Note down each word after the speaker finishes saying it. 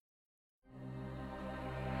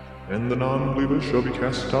And the non-believers shall be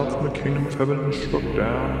cast out from the kingdom of heaven and struck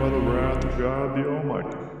down by the wrath of God the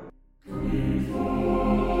Almighty.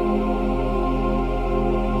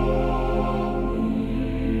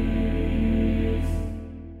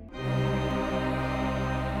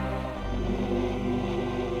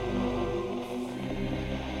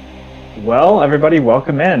 Well, everybody,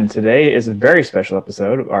 welcome in. Today is a very special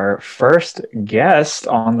episode. Our first guest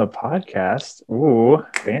on the podcast. Ooh,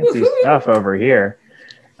 fancy stuff over here.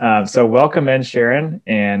 So welcome in, Sharon.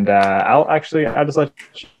 And I'll just let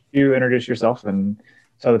you introduce yourself and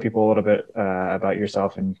tell the people a little bit about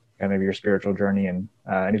yourself and kind of your spiritual journey and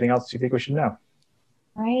anything else you think we should know.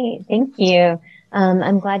 All right. Thank you.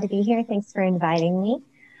 I'm glad to be here. Thanks for inviting me.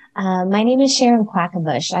 My name is Sharon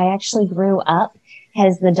Quackenbush. I actually grew up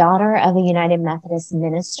as the daughter of a United Methodist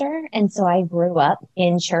minister. And so I grew up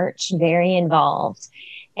in church, very involved,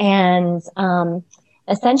 and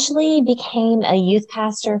essentially became a youth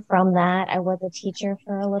pastor from that. I was a teacher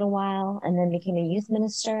for a little while and then became a youth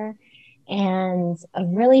minister. And I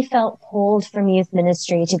really felt pulled from youth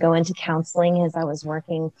ministry to go into counseling as I was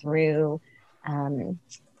working through kind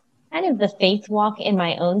of the faith walk in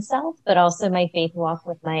my own self, but also my faith walk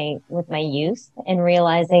with my youth, and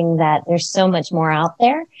realizing that there's so much more out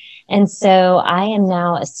there. And so I am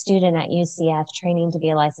now a student at UCF training to be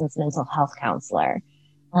a licensed mental health counselor.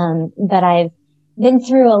 But I've been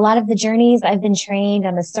through a lot of the journeys. I've been trained.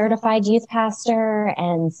 I'm a certified youth pastor.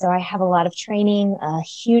 And so I have a lot of training. A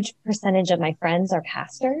huge percentage of my friends are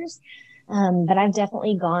pastors. But I've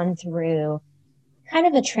definitely gone through kind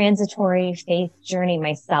of a transitory faith journey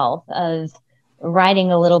myself, of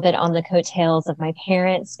riding a little bit on the coattails of my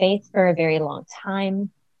parents' faith for a very long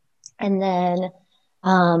time. And then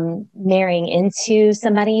marrying into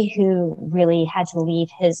somebody who really had to leave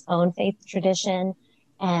his own faith tradition.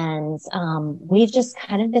 And we've just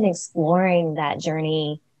kind of been exploring that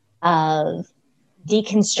journey of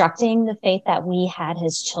deconstructing the faith that we had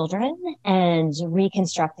as children and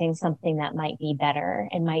reconstructing something that might be better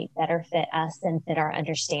and might better fit us and fit our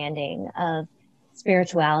understanding of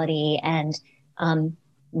spirituality and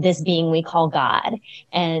this being we call God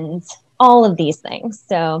and all of these things.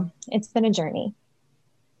 So it's been a journey.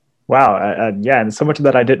 Wow. Yeah. And so much of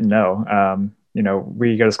that I didn't know.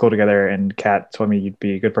 We go to school together, and Kat told me you'd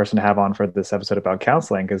be a good person to have on for this episode about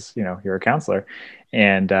counseling because, you're a counselor.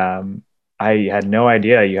 And I had no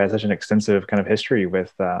idea you had such an extensive kind of history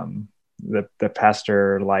with the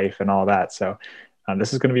pastor life and all that. So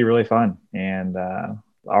this is going to be really fun, and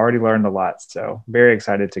already learned a lot. So very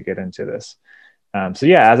excited to get into this. So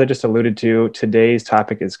yeah, as I just alluded to, today's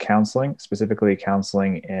topic is counseling, specifically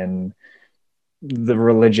counseling in the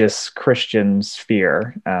religious Christian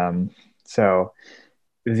sphere. So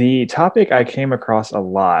the topic I came across a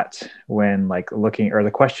lot when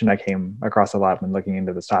the question I came across a lot when looking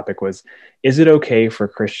into this topic was, is it okay for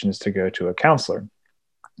Christians to go to a counselor?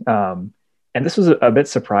 And this was a bit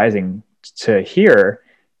surprising to hear.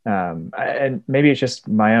 And maybe it's just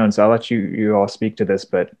my own, so I'll let you all speak to this.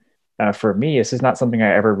 But for me, this is not something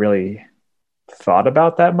I ever really thought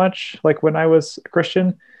about that much. Like when I was a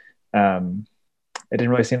Christian, it didn't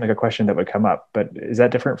really seem like a question that would come up. But is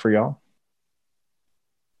that different for y'all?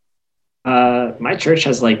 My church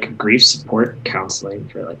has grief support counseling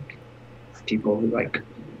for people who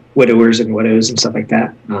widowers and widows and stuff like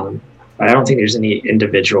that. But I don't think there's any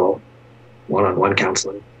individual one-on-one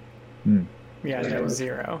counseling. Yeah, no,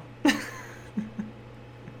 zero.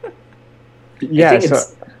 Yeah,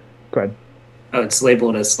 go ahead. Oh, it's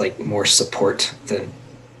labeled as more support than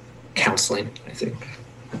counseling, I think.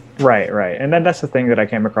 Right. And then that's the thing that I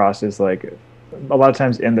came across is a lot of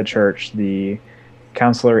times in the church, the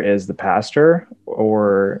counselor is the pastor,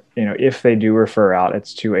 or if they do refer out,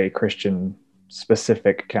 it's to a Christian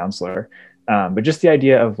specific counselor. But just the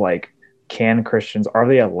idea of are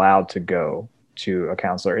they allowed to go to a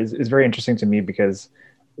counselor is very interesting to me, because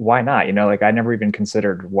why not? I never even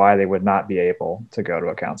considered why they would not be able to go to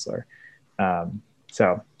a counselor.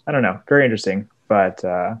 So I don't know, very interesting. But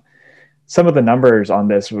some of the numbers on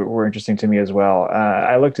this were interesting to me as well.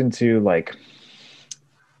 I looked into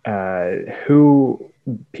who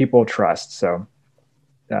people trust. So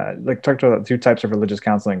talked about two types of religious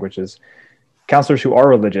counseling, which is counselors who are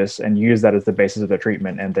religious and use that as the basis of their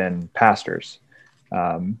treatment, and then pastors.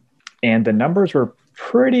 And the numbers were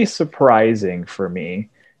pretty surprising for me.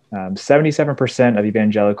 77% of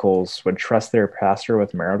evangelicals would trust their pastor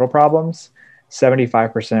with marital problems,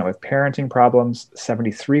 75% with parenting problems,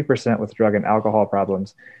 73% with drug and alcohol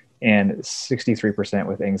problems, and 63%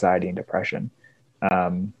 with anxiety and depression.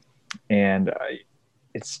 And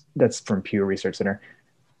that's from Pew Research Center.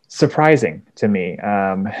 Surprising to me.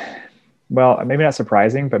 well, maybe not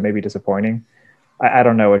surprising, but maybe disappointing. I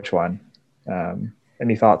don't know which one.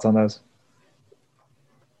 Any thoughts on those?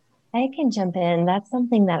 I can jump in. That's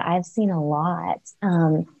something that I've seen a lot.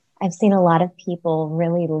 I've seen a lot of people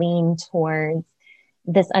really lean towards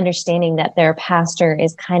this understanding that their pastor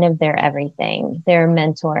is kind of their everything, their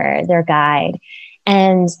mentor, their guide.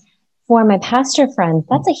 And for my pastor friends,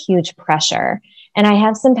 that's a huge pressure. And I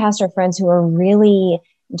have some pastor friends who are really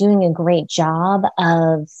doing a great job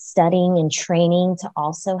of studying and training to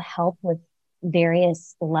also help with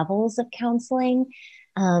various levels of counseling.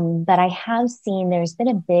 But I have seen there's been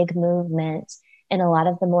a big movement in a lot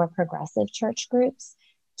of the more progressive church groups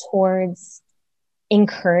towards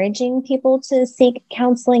encouraging people to seek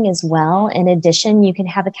counseling as well. In addition, you can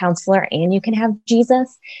have a counselor and you can have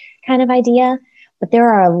Jesus kind of idea. But there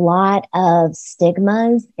are a lot of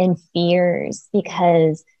stigmas and fears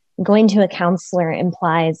because going to a counselor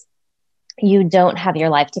implies you don't have your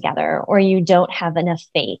life together, or you don't have enough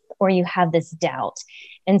faith, or you have this doubt.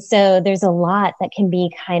 And so there's a lot that can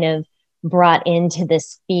be kind of brought into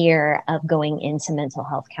this fear of going into mental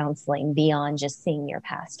health counseling beyond just seeing your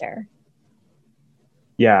pastor.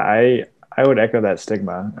 Yeah, I would echo that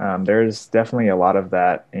stigma. There's definitely a lot of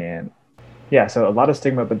that. And yeah, so a lot of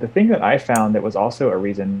stigma. But the thing that I found that was also a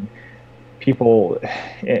reason people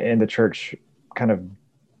in the church kind of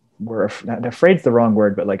were, not afraid's the wrong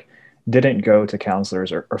word, but like didn't go to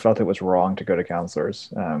counselors or felt it was wrong to go to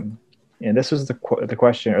counselors. And this was the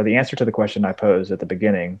question, or the answer to the question I posed at the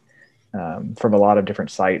beginning, from a lot of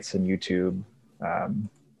different sites and YouTube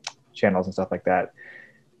channels and stuff like that.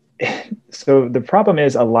 So the problem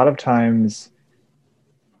is a lot of times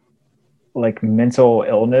like mental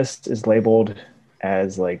illness is labeled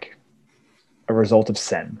as like a result of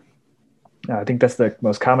sin. I think that's the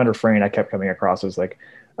most common refrain I kept coming across was like,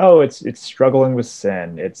 oh, it's struggling with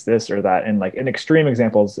sin. It's this or that. And like in extreme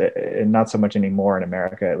examples, and not so much anymore in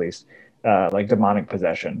America, at least, like demonic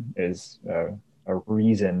possession is a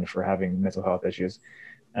reason for having mental health issues.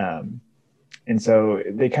 And so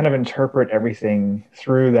they kind of interpret everything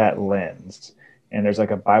through that lens. And there's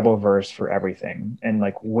like a Bible verse for everything. And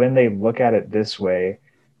like when they look at it this way,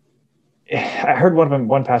 I heard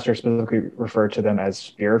one pastor specifically refer to them as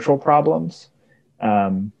spiritual problems.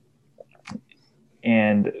 And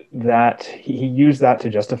that he used that to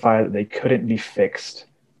justify that they couldn't be fixed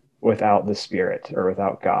without the Spirit or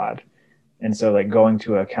without God. And so like going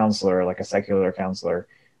to a counselor, like a secular counselor,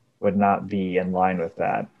 would not be in line with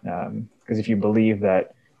that. Because if you believe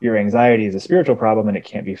that your anxiety is a spiritual problem and it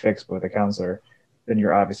can't be fixed with a counselor, then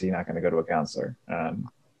you're obviously not going to go to a counselor.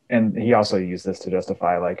 And he also used this to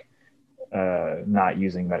justify like not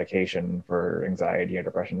using medication for anxiety or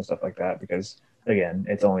depression and stuff like that, because again,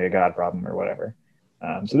 it's only a God problem or whatever.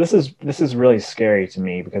 So this is really scary to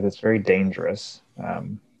me because it's very dangerous.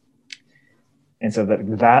 And so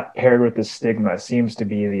that paired with the stigma seems to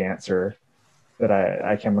be the answer that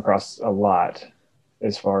I came across a lot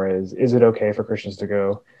as far as, is it okay for Christians to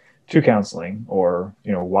go to counseling, or,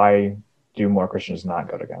 why do more Christians not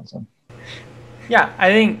go to counseling? Yeah, I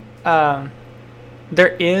think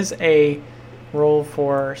there is a role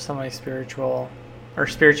for somebody's spiritual or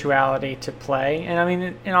spirituality to play, and I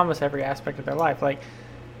mean in almost every aspect of their life. Like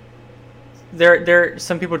there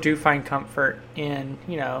some people do find comfort in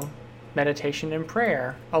meditation and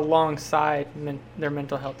prayer alongside their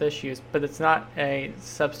mental health issues, but it's not a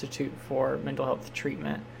substitute for mental health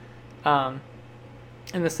treatment.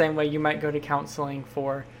 In the same way you might go to counseling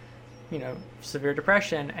for severe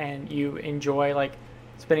depression, and you enjoy like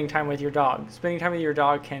spending time with your dog. Spending time with your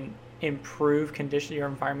dog can improve your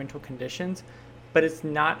environmental conditions, but it's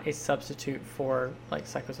not a substitute for like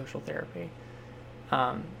psychosocial therapy.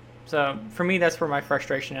 So for me, that's where my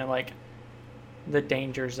frustration and like the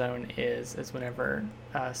danger zone is whenever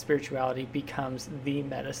spirituality becomes the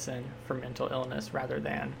medicine for mental illness rather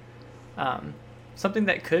than something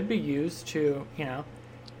that could be used to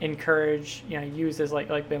encourage, use as like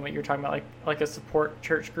Ben, what you're talking about, like a support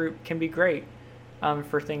church group can be great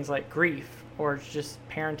for things like grief or just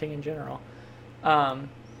parenting in general.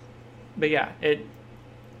 But yeah,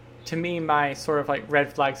 to me, my sort of like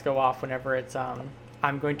red flags go off whenever it's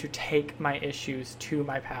I'm going to take my issues to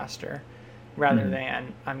my pastor rather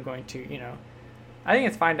than I'm going to, I think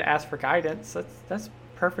it's fine to ask for guidance. That's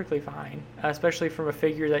perfectly fine, especially from a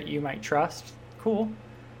figure that you might trust. Cool.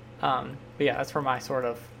 But yeah, that's where my sort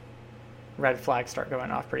of red flags start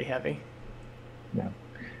going off pretty heavy.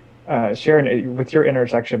 Yeah. Sharon, with your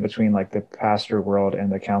intersection between like the pastor world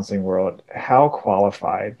and the counseling world, how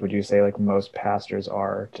qualified would you say like most pastors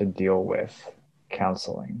are to deal with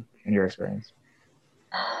counseling in your experience?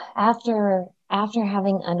 After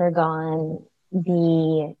having undergone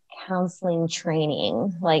the counseling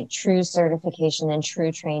training, like true certification and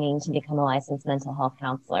true training to become a licensed mental health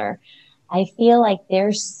counselor. I feel like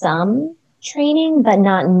there's some training, but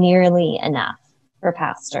not nearly enough for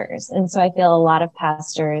pastors. And so I feel a lot of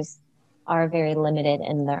pastors are very limited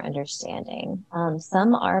in their understanding.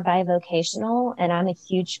 Some are bivocational, and I'm a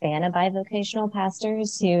huge fan of bivocational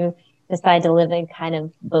pastors who decide to live in kind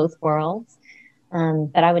of both worlds.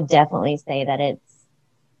 But I would definitely say that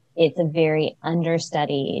it's a very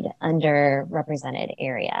understudied, underrepresented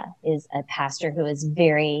area, is a pastor who is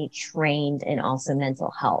very trained in also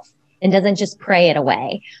mental health and doesn't just pray it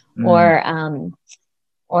away.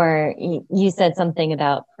 Or you said something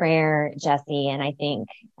about prayer, Jesse, and I think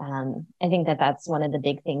that that's one of the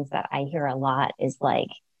big things that I hear a lot is like,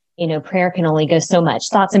 prayer can only go so much.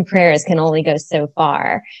 Thoughts and prayers can only go so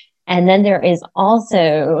far. And then there is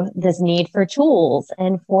also this need for tools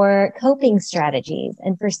and for coping strategies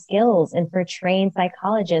and for skills and for trained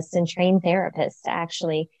psychologists and trained therapists to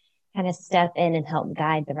actually kind of step in and help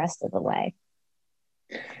guide the rest of the way.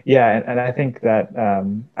 Yeah. And I think that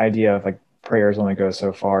idea of like prayers only go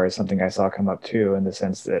so far is something I saw come up too, in the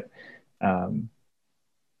sense that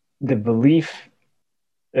the belief,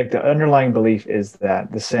 like the underlying belief is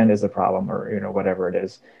that the sin is the problem, or, whatever it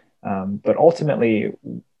is. But ultimately,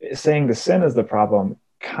 saying the sin is the problem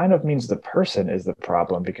kind of means the person is the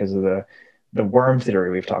problem because of the worm theory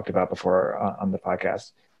we've talked about before on the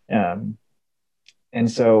podcast. And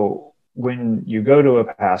so when you go to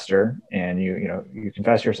a pastor and you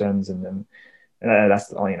confess your sins, and then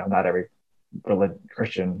that's only, not every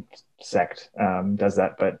Christian sect does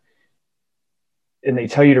that, and they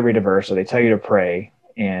tell you to read a verse or they tell you to pray,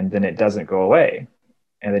 and then it doesn't go away.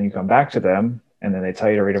 And then you come back to them, and then they tell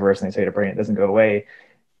you to read a verse and they tell you to pray, and it doesn't go away.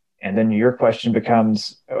 And then your question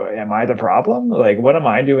becomes, am I the problem? Like, what am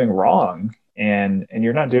I doing wrong? And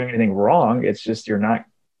you're not doing anything wrong. It's just you're not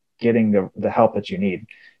getting the help that you need.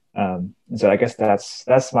 And so I guess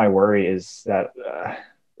that's my worry, is that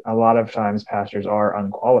a lot of times pastors are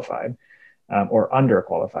unqualified or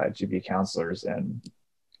underqualified to be counselors. And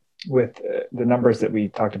with the numbers that we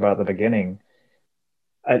talked about at the beginning,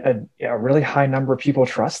 a really high number of people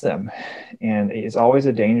trust them. And it's always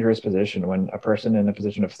a dangerous position when a person in a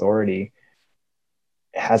position of authority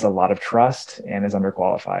has a lot of trust and is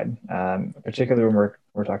underqualified, particularly when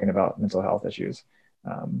we're talking about mental health issues,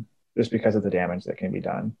 just because of the damage that can be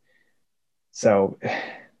done. So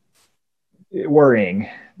worrying,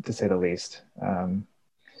 to say the least.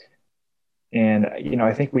 And,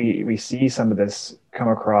 I think we see some of this come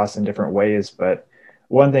across in different ways, but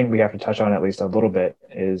one thing we have to touch on at least a little bit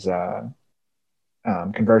is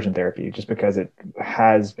conversion therapy, just because it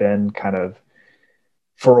has been kind of,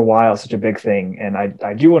 for a while, such a big thing. And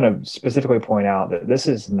I do want to specifically point out that this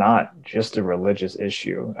is not just a religious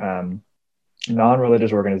issue.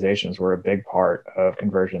 Non-religious organizations were a big part of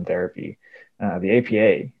conversion therapy. The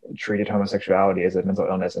APA treated homosexuality as a mental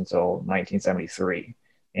illness until 1973.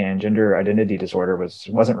 And gender identity disorder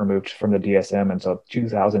wasn't removed from the DSM until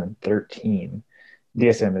 2013.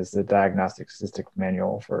 DSM is the Diagnostic Statistics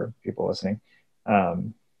Manual for people listening.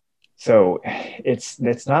 So it's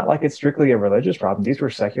not like it's strictly a religious problem. These were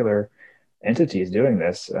secular entities doing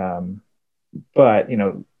this, but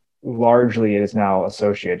largely it is now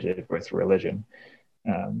associated with religion.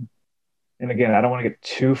 And again, I don't want to get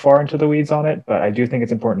too far into the weeds on it, but I do think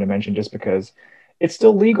it's important to mention, just because it's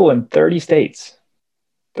still legal in 30 states.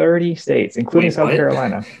 30 states, including South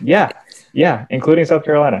Carolina. Yeah, including South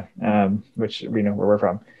Carolina, which we know where we're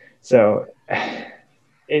from. So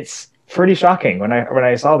it's pretty shocking. When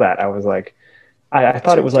I saw that, I was like, I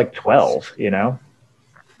thought it was like 12,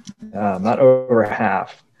 not over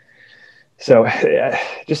half. So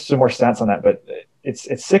just some more stats on that, but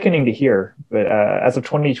it's sickening to hear. But as of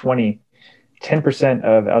 2020, 10%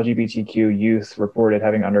 of LGBTQ youth reported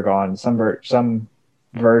having undergone some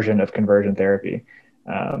version of conversion therapy.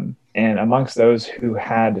 And amongst those who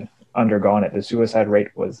had undergone it, the suicide rate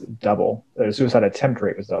was double. The suicide attempt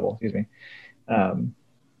rate was double, excuse me.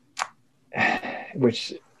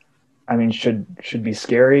 Which, I mean, should be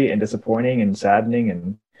scary and disappointing and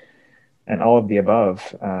saddening and all of the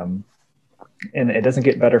above. And it doesn't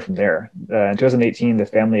get better from there. In 2018, the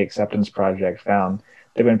Family Acceptance Project found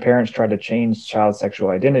that when parents tried to change child sexual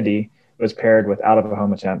identity, it was paired with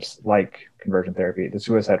out-of-the-home attempts like conversion therapy. The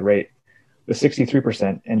suicide rate was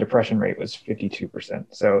 63% and depression rate was 52%.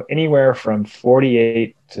 So anywhere from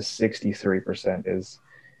 48 to 63% is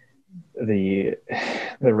the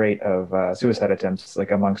rate of suicide attempts,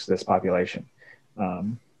 like, amongst this population.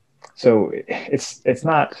 So it's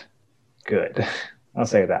not good. I'll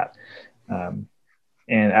say that. And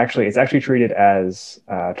actually, it's actually treated as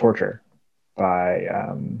torture by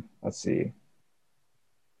let's see,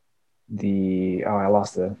 I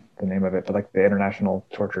lost the name of it, but like the international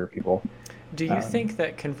torture people. Do you think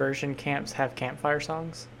that conversion camps have campfire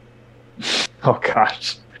songs? Oh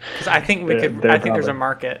gosh. Because I think we could. I think there's a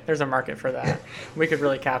market. There's a market for that. We could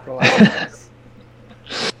really capitalize on this.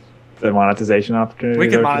 The monetization opportunity. We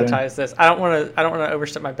could monetize this. I don't want to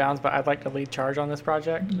overstep my bounds, but I'd like to lead charge on this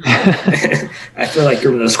project. I feel like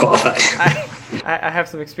you're most qualified. I have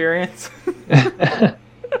some experience.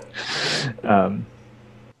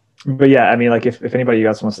 But yeah, I mean, like if anybody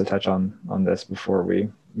else wants to touch on this before we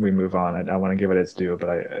move on, I want to give it its due, but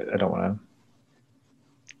I don't want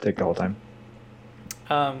to take the whole time.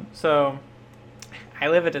 So I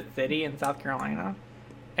live at a city in South Carolina,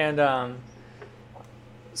 and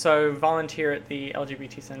so I volunteer at the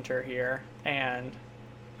LGBT center here, and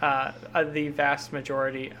the vast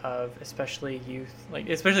majority of especially youth,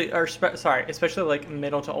 especially like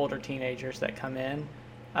middle to older teenagers that come in,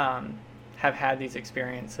 have had these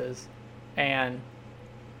experiences, and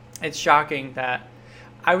it's shocking that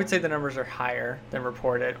I would say the numbers are higher than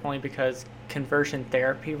reported, only because conversion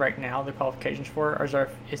therapy right now, the qualifications for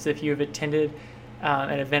is if you have attended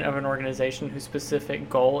an event of an organization whose specific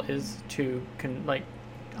goal is to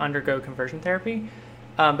undergo conversion therapy.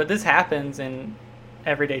 But this happens in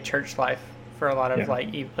everyday church life for a lot of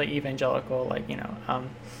evangelical,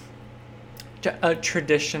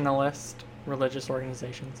 traditionalist religious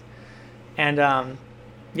organizations. And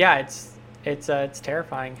it's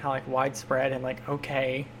terrifying how widespread and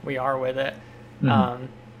okay we are with it. Mm-hmm.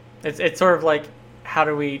 It's sort of like how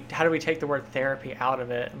do we take the word therapy out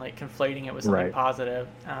of it and conflating it with something positive,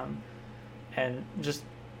 and just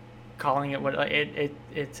calling it what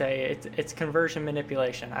it's conversion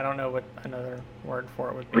manipulation. I don't know what another word for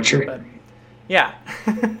it would be, but yeah.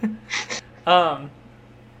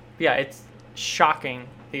 It's shocking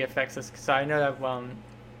the effects of this. So I know that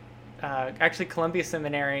actually Columbia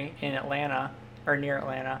Seminary in Atlanta, or near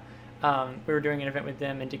Atlanta, we were doing an event with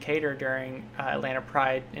them in Decatur during Atlanta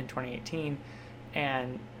Pride in 2018,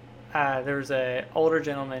 and there was an older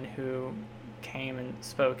gentleman who came and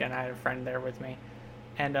spoke, and I had a friend there with me,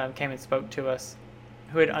 and came and spoke to us,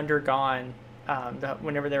 who had undergone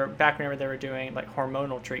whenever they were doing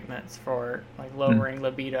hormonal treatments for lowering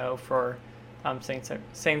libido for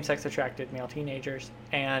same-sex attracted male teenagers,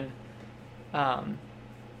 and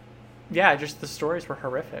just the stories were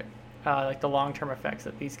horrific, the long-term effects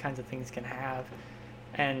that these kinds of things can have.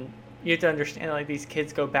 And you have to understand, these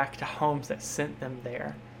kids go back to homes that sent them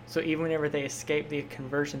there. So even whenever they escape the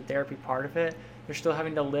conversion therapy part of it, they're still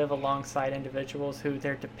having to live alongside individuals who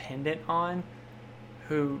they're dependent on,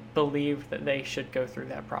 who believe that they should go through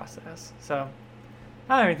that process. So I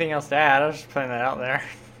don't have anything else to add. I was just putting that out there.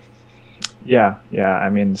 Yeah. I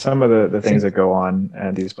mean, some of the things that go on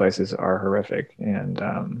at these places are horrific, and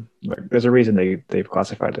there's a reason they've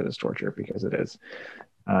classified it as torture, because it is.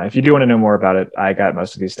 If you do want to know more about it, I got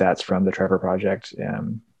most of these stats from the Trevor Project.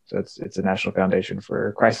 So it's a national foundation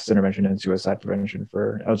for crisis intervention and suicide prevention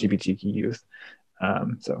for LGBTQ youth.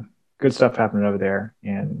 So good stuff happening over there,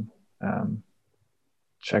 and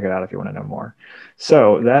check it out if you want to know more.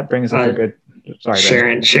 So that brings up a good. Sorry,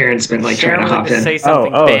 Sharon's been trying to hop in. Say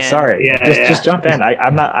something, Ben. Sorry. Yeah, just jump in.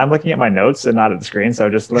 I'm looking at my notes and not at the screen, so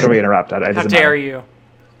just literally interrupt. How dare you?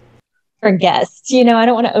 For guests, I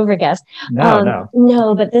don't want to overguest.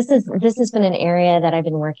 No, but this has been an area that I've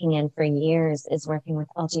been working in for years, is working with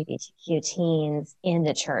LGBTQ teens in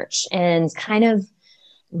the church and kind of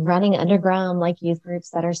running underground youth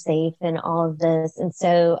groups that are safe and all of this. And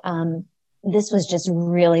so this was just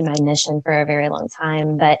really my mission for a very long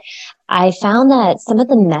time. But I found that some of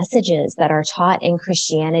the messages that are taught in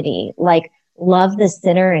Christianity, like love the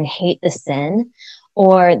sinner and hate the sin,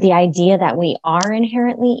 or the idea that we are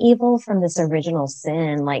inherently evil from this original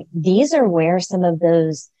sin, these are where some of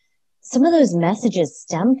those messages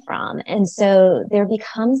stem from. And so there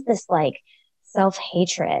becomes this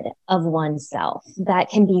self-hatred of oneself that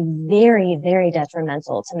can be very, very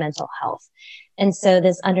detrimental to mental health. And so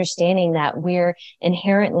this understanding that we're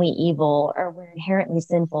inherently evil, or we're inherently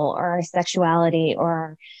sinful, or our sexuality,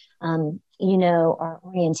 or our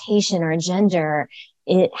orientation, or gender,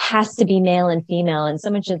 it has to be male and female. And so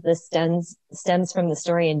much of this stems from the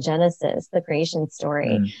story in Genesis, the creation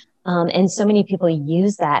story. And so many people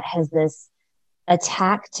use that as this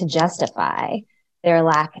attack to justify their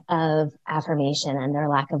lack of affirmation and their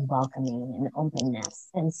lack of welcoming and openness.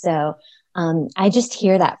 And so I just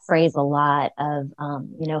hear that phrase a lot of,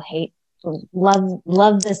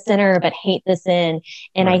 love the sinner, but hate the sin.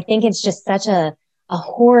 And I think it's just such a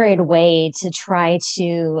horrid way to try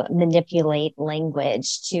to manipulate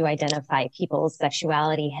language to identify people's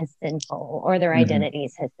sexuality as sinful or their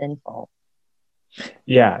identities as sinful.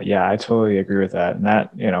 Yeah, I totally agree with that. And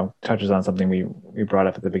that, touches on something we brought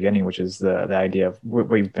up at the beginning, which is the idea of what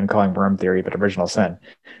we've been calling worm theory, but original sin.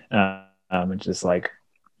 It's just like,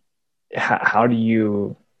 how do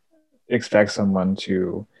you expect someone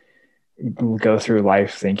to go through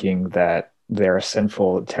life thinking that they're a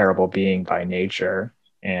sinful, terrible being by nature,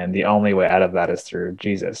 and the only way out of that is through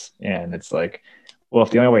Jesus? And it's like, well,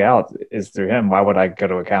 if the only way out is through him, why would I go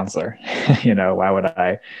to a counselor? Why would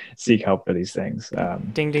I seek help for these things?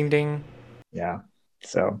 Ding, ding, ding. Yeah.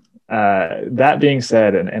 So that being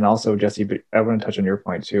said, and also, Jesse, I want to touch on your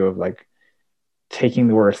point too, of like taking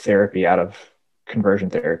the word therapy out of conversion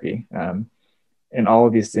therapy. And all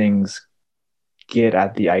of these things get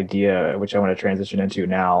at the idea, which I want to transition into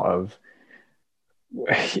now, of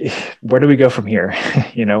where do we go from here?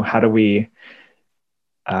 How do we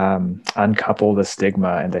uncouple the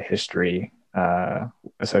stigma and the history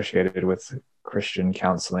associated with Christian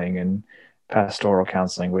counseling and pastoral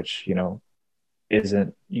counseling, which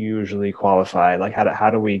isn't usually qualified? Like, how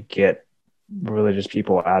do we get religious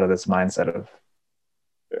people out of this mindset of,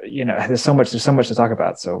 there's so much to talk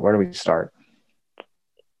about. So where do we start?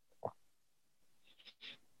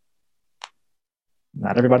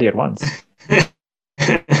 Not everybody at once.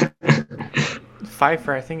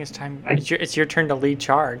 Pfeiffer, I think it's time. It's your turn to lead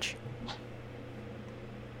charge.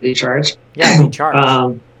 Lead charge? Yeah, lead charge.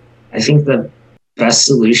 I think the best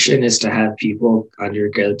solution is to have people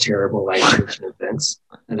undergo terrible life-changing events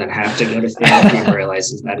and then have to go to therapy and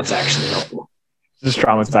realizes that it's actually helpful. Just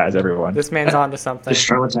traumatize everyone. This man's onto something. Just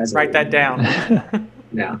traumatize Write everyone. that down.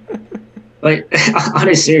 No. But on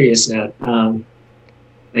a serious note,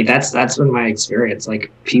 that's been my experience.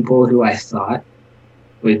 Like, people who I thought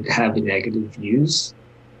would have negative views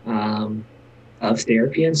of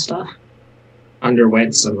therapy and stuff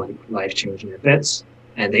underwent some like life-changing events,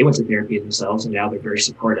 and they went to therapy themselves, and now they're very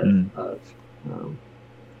supportive of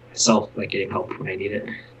myself, like getting help when I need it.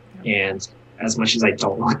 And as much as I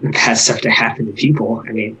don't want the bad stuff to happen to people,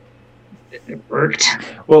 I mean, it worked.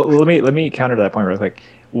 Well, let me counter that point real quick.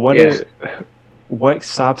 What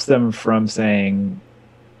stops them from saying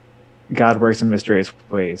God works in mysterious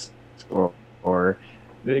ways, or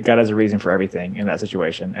God has a reason for everything in that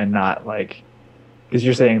situation, and not like, because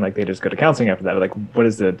you're saying like they just go to counseling after that? Like, what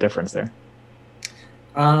is the difference there?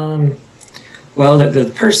 Well,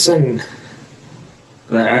 the person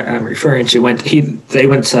that I'm referring to they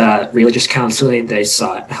went to religious counseling. They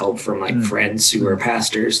sought help from like friends who were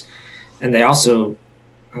pastors, and they also,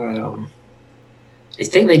 I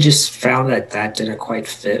think they just found that didn't quite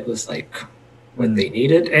fit with like what they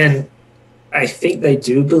needed. And I think they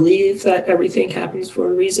do believe that everything happens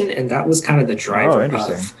for a reason, and that was kind of the driver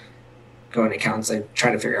of going to counseling,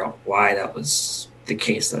 trying to figure out why that was the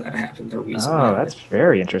case, that happened, the reason. Oh, that's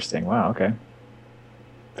very interesting. Wow. Okay.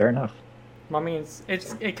 Fair enough. Well, I mean,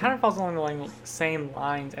 it kind of falls along the same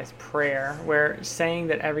lines as prayer, where saying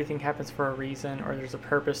that everything happens for a reason, or there's a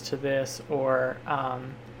purpose to this, or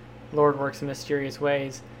Lord works in mysterious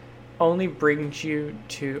ways, only gets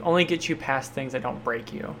you past things that don't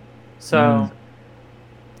break you. So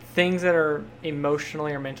things that are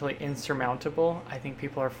emotionally or mentally insurmountable, I think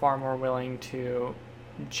people are far more willing to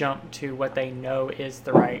jump to what they know is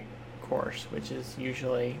the right course, which is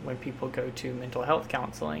usually when people go to mental health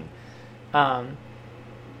counseling. Not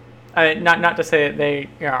to say that they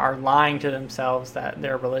are lying to themselves that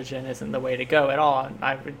their religion isn't the way to go at all.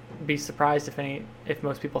 I would be surprised if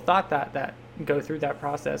most people thought that go through that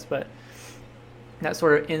process, but that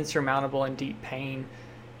sort of insurmountable and deep pain,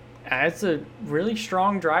 it's a really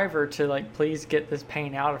strong driver to like, please get this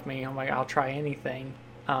pain out of me. I'm like, I'll try anything,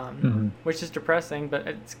 which is depressing, but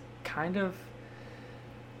it's kind of,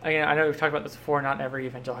 again, I know we've talked about this before, not every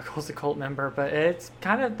evangelical is a cult member, but it's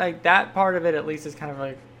kind of like that part of it at least is kind of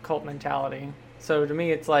like cult mentality. So to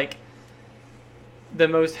me, it's like the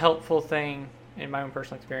most helpful thing in my own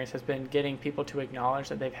personal experience has been getting people to acknowledge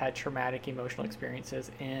that they've had traumatic emotional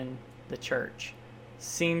experiences in the church.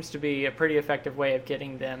 Seems to be a pretty effective way of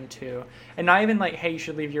getting them to, and not even like, hey, you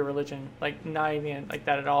should leave your religion, like not even like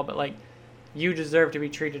that at all, but like, you deserve to be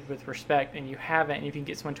treated with respect, and you haven't. And if you can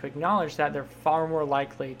get someone to acknowledge that, they're far more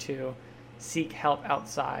likely to seek help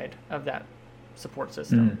outside of that support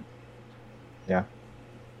system. Yeah.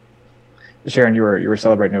 Sharon, you were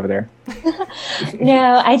celebrating over there.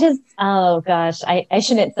 No, oh gosh, I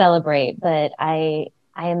shouldn't celebrate, but I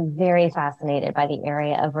am very fascinated by the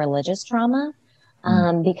area of religious trauma,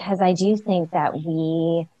 because I do think that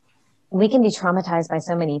we we can be traumatized by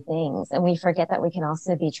so many things, and we forget that we can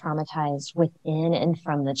also be traumatized within and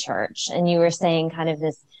from the church. And you were saying kind of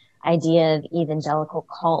this idea of evangelical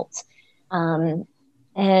cult.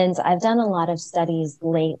 And I've done a lot of studies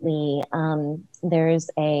lately. There's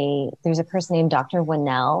a person named Dr.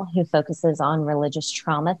 Winnell who focuses on religious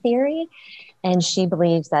trauma theory. And she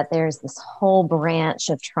believes that there's this whole branch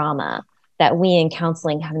of trauma that we in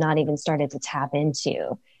counseling have not even started to tap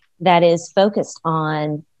into, that is focused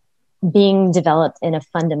on being developed in a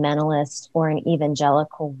fundamentalist or an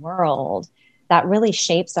evangelical world that really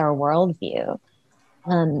shapes our worldview.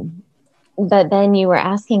 But then you were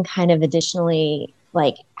asking kind of additionally,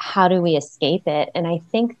 like, how do we escape it? And I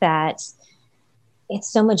think that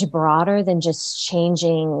it's so much broader than just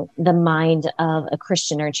changing the mind of a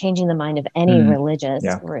Christian or changing the mind of any religious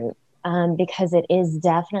group, because it is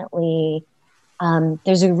definitely,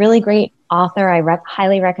 there's a really great author, I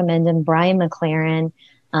highly recommend him, Brian McLaren.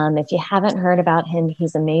 If you haven't heard about him,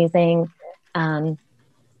 he's amazing.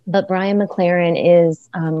 But Brian McLaren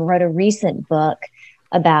wrote a recent book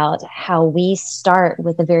about how we start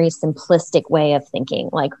with a very simplistic way of thinking.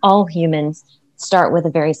 Like, all humans start with a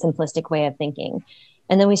very simplistic way of thinking.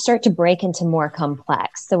 And then we start to break into more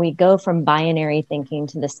complex. So we go from binary thinking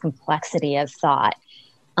to this complexity of thought.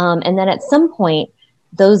 And then at some point,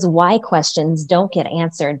 those why questions don't get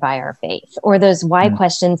answered by our faith, or those why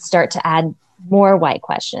questions start to add more why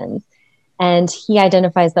questions. And he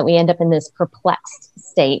identifies that we end up in this perplexed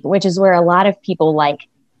state, which is where a lot of people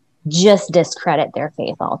just discredit their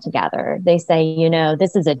faith altogether. They say,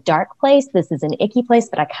 this is a dark place, this is an icky place,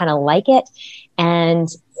 but I kind of like it. And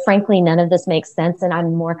frankly, none of this makes sense. And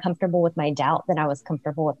I'm more comfortable with my doubt than I was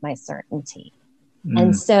comfortable with my certainty.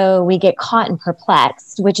 And so we get caught and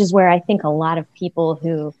perplexed, which is where I think a lot of people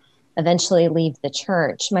who eventually leave the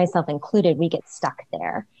church, myself included, we get stuck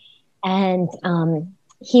there. And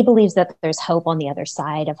he believes that there's hope on the other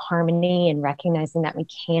side of harmony, and recognizing that we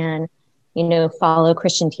can, follow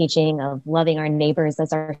Christian teaching of loving our neighbors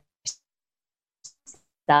as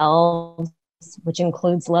ourselves, which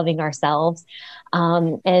includes loving ourselves.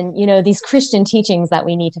 And, these Christian teachings that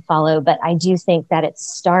we need to follow. But I do think that it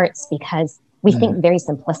starts because we think very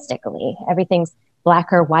simplistically. Everything's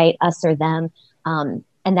black or white, us or them.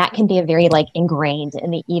 And that can be a very ingrained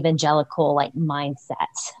in the evangelical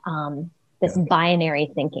mindset, this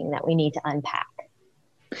binary thinking that we need to unpack.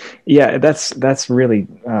 Yeah, that's really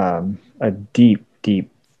a deep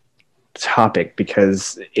topic,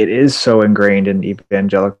 because it is so ingrained in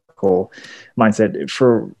evangelical mindset,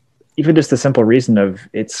 for even just the simple reason of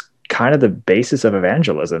it's kind of the basis of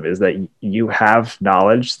evangelism is that you have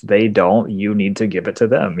knowledge, they don't, you need to give it to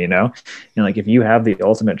them, and if you have the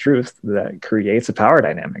ultimate truth, that creates a power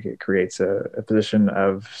dynamic, it creates a position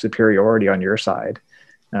of superiority on your side.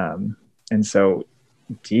 And so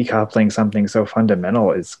decoupling something so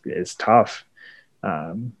fundamental is tough.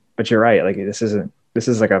 But you're right. This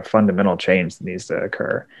is a fundamental change that needs to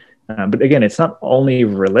occur. But again, it's not only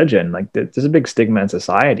religion. There's a big stigma in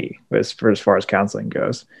society as far as counseling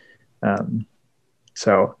goes.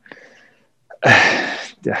 So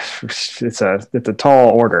it's a tall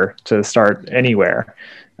order to start anywhere.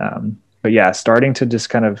 But yeah, starting to just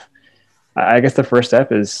kind of, I guess the first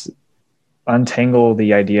step is untangle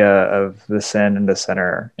the idea of the sin and the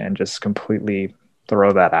sinner, and just completely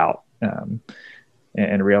throw that out,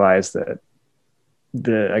 and realize that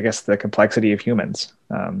the complexity of humans,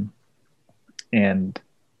 and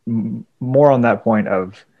more on that point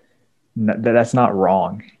of that's not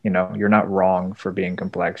wrong. You're not wrong for being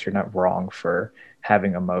complex. You're not wrong for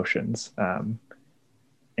having emotions.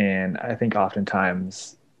 And I think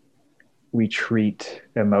oftentimes we treat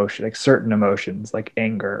certain emotions like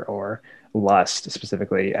anger or lust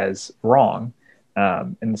specifically as wrong.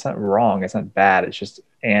 And it's not wrong. It's not bad. It's just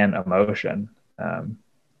an emotion. I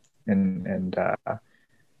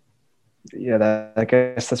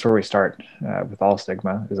guess that's where we start with all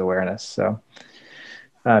stigma, is awareness. So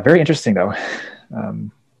very interesting though,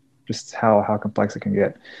 just how complex it can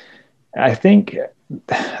get. I think,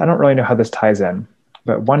 I don't really know how this ties in,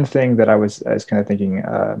 but one thing that I was kind of thinking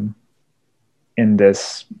in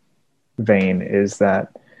this vein is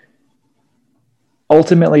that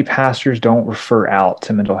ultimately pastors don't refer out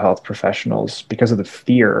to mental health professionals because of the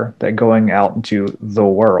fear that going out into the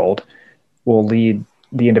world will lead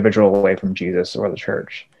the individual away from Jesus or the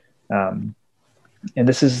church. And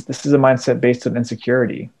this is a mindset based on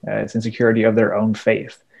insecurity. It's insecurity of their own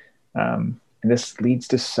faith. And this leads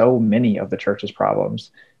to so many of the church's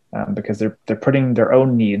problems, because they're putting their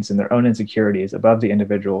own needs and their own insecurities above the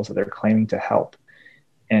individuals that they're claiming to help.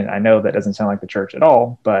 And I know that doesn't sound like the church at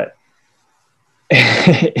all, but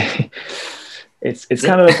It's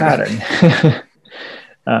kind of the pattern.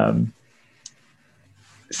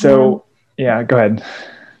 So yeah, go ahead.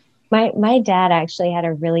 My dad actually had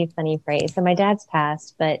a really funny phrase. So my dad's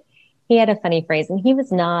passed, but he had a funny phrase, and he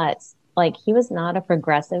was not a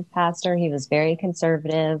progressive pastor. He was very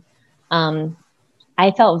conservative.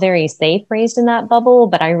 I felt very safe raised in that bubble,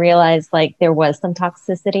 but I realized like there was some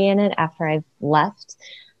toxicity in it after I left,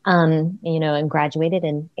 and graduated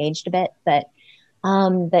and aged a bit. But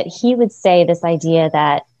he would say this idea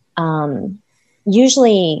that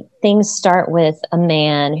usually things start with a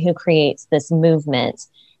man who creates this movement,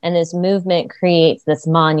 and this movement creates this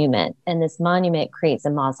monument, and this monument creates a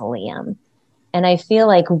mausoleum. And I feel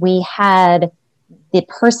like we had the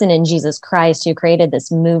person in Jesus Christ who created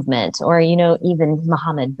this movement, or, even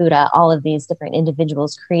Muhammad, Buddha, all of these different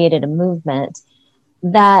individuals created a movement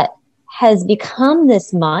that has become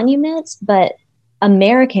this monument, but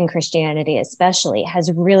American Christianity especially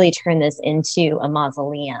has really turned this into a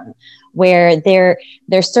mausoleum where they're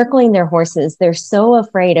circling their horses. They're so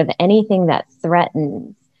afraid of anything that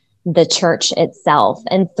threatens the church itself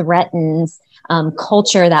and threatens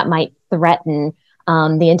culture that might threaten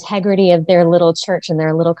the integrity of their little church and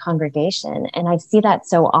their little congregation. And I see that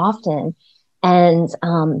so often. And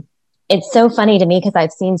it's so funny to me because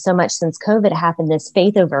I've seen so much since COVID happened, this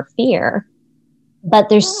faith over fear. But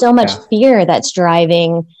there's so much fear that's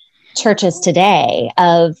driving churches today,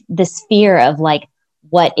 of this fear of like,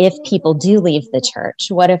 what if people do leave the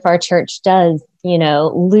church? What if our church does,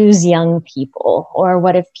 lose young people? Or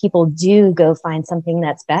what if people do go find something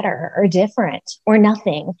that's better or different or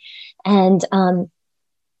nothing? And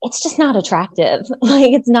it's just not attractive.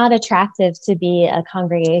 Like, it's not attractive to be a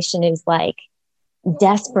congregation who's like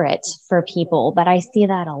desperate for people. But I see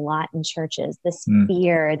that a lot in churches, this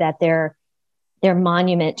fear that their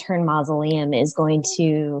monument turned mausoleum is going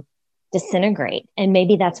to disintegrate. And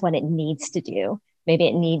maybe that's what it needs to do. Maybe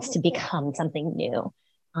it needs to become something new.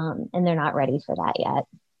 And they're not ready for that yet.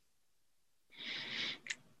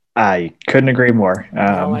 I couldn't agree more. I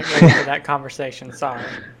don't like ready for that conversation. Sorry.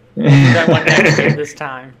 That one next year this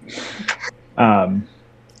time. I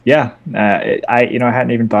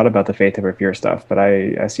hadn't even thought about the faith over fear stuff, but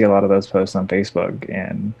I see a lot of those posts on Facebook,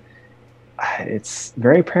 and it's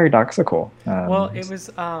very paradoxical. Well, it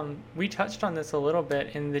was we touched on this a little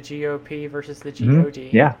bit in the GOP versus the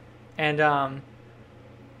GOD. Yeah. And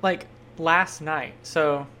like last night,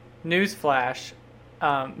 so newsflash,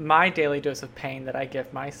 my daily dose of pain that I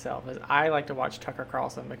give myself is I like to watch Tucker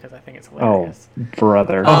Carlson because I think it's hilarious. Oh,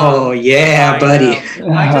 brother. Oh, yeah, buddy.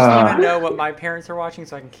 I just want to know what my parents are watching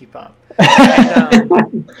so I can keep up.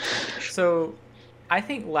 And, so I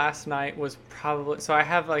think last night was probably, so I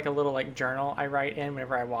have like a little like journal I write in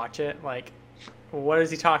whenever I watch it. Like, what is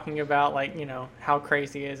he talking about? Like, how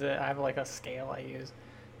crazy is it? I have like a scale I use.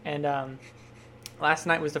 And last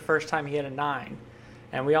night was the first time he had a 9.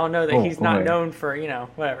 And we all know that he's not known for,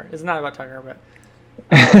 whatever. It's not about Tucker,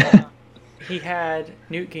 but he had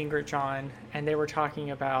Newt Gingrich on, and they were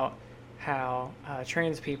talking about how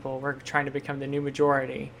trans people were trying to become the new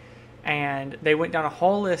majority. And they went down a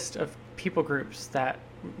whole list of people groups that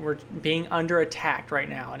were being under attack right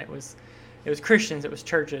now. And it was Christians, it was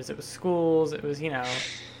churches, it was schools, it was,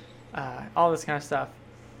 all this kind of stuff.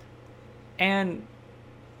 And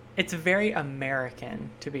it's very American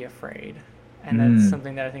to be afraid. And that's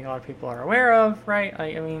something that I think a lot of people are aware of, right?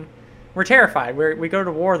 I mean, we're terrified. We go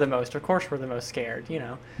to war the most. Of course, we're the most scared,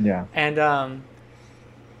 Yeah. And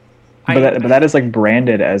but that is like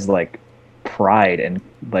branded as like pride and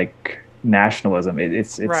like nationalism.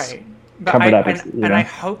 It's right. Covered up. And I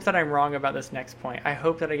hope that I'm wrong about this next point. I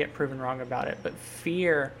hope that I get proven wrong about it. But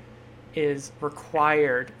fear is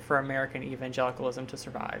required for American evangelicalism to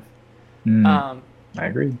survive. I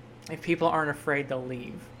agree. If people aren't afraid, they'll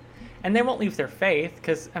leave. And they won't leave their faith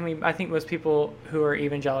because, I think most people who are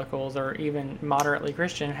evangelicals or even moderately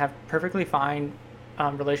Christian have perfectly fine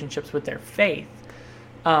relationships with their faith.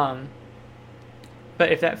 But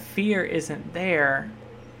if that fear isn't there,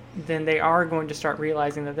 then they are going to start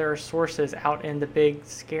realizing that there are sources out in the big,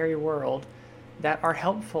 scary world that are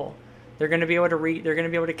helpful. They're going to be able to read. They're going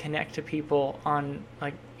to be able to connect to people on,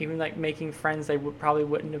 even making friends they probably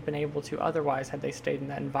wouldn't have been able to otherwise had they stayed in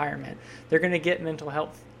that environment. They're going to get mental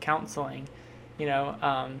health counseling. They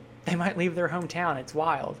might leave their hometown. It's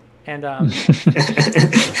wild, and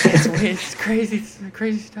it's crazy. It's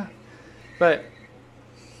crazy stuff. But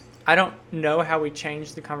I don't know how we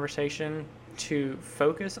change the conversation to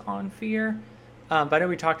focus on fear. But I know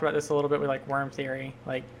we talked about this a little bit with worm theory.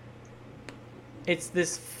 It's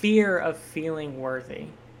this fear of feeling worthy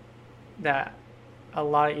that a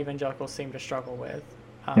lot of evangelicals seem to struggle with.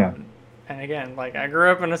 And again, like I grew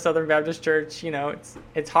up in a Southern Baptist church,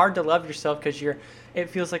 it's hard to love yourself because it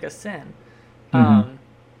feels like a sin.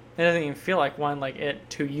 It doesn't even feel like one, like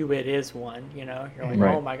to you it is one, you're like,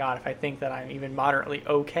 right. Oh my God, if I think that I'm even moderately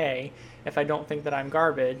okay, if I don't think that I'm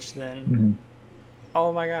garbage, then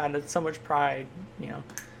oh my God, that's so much pride,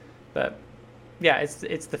 but yeah,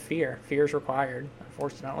 it's the fear is required,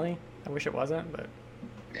 unfortunately. I wish it wasn't, but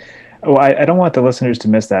oh, I don't want the listeners to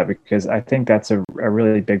miss that, because I think that's a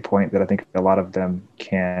really big point that I think a lot of them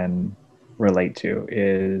can relate to,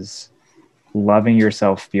 is loving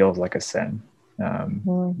yourself feels like a sin.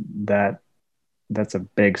 That's a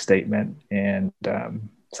big statement, and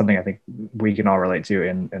something I think we can all relate to,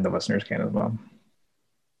 and the listeners can as well.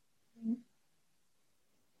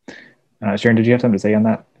 Sharon, did you have something to say on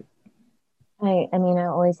that? I mean, I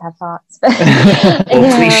always have thoughts. Well,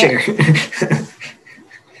 please share.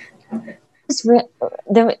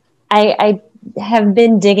 I have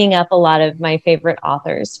been digging up a lot of my favorite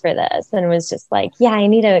authors for this, and was just like, yeah, I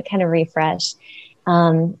need to kind of refresh.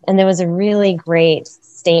 And there was a really great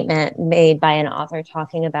statement made by an author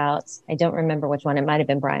talking about, I don't remember which one, it might have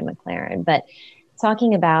been Brian McLaren, but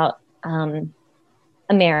talking about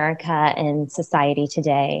America and society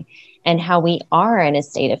today, and how we are in a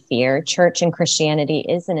state of fear. Church and Christianity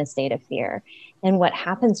is in a state of fear. And what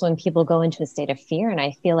happens when people go into a state of fear, and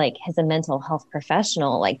I feel like as a mental health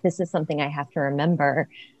professional, like this is something I have to remember,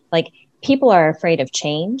 like people are afraid of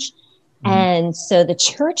change. And so the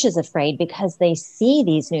church is afraid because they see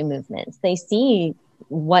these new movements. They see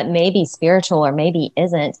what may be spiritual or maybe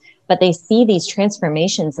isn't, but they see these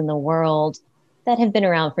transformations in the world that have been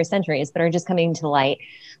around for centuries, but are just coming to light.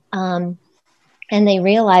 And they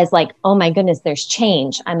realize, like, oh my goodness, there's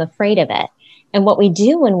change. I'm afraid of it. And what we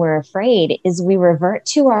do when we're afraid is we revert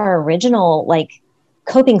to our original, like,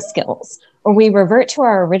 coping skills, or we revert to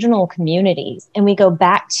our original communities, and we go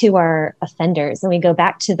back to our offenders, and we go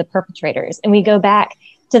back to the perpetrators, and we go back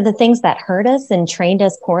to the things that hurt us and trained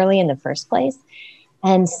us poorly in the first place.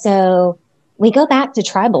 And so we go back to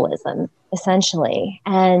tribalism, essentially.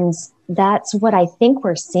 And that's what I think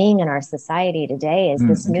we're seeing in our society today, is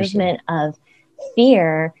this movement of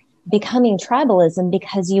fear becoming tribalism,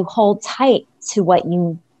 because you hold tight to what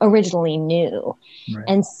you originally knew. Right.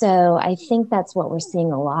 And so I think that's what we're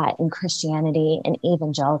seeing a lot in Christianity and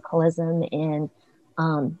evangelicalism and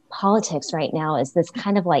politics right now, is this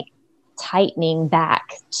kind of like tightening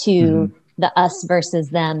back to the us versus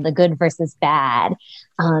them, the good versus bad,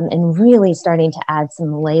 and really starting to add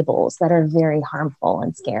some labels that are very harmful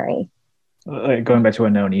and scary. Like going back to a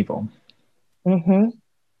known evil.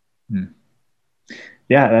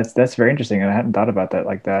 Yeah, that's very interesting. And I hadn't thought about that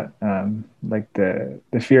like that. Like the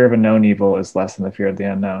fear of a known evil is less than the fear of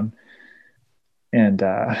the unknown. And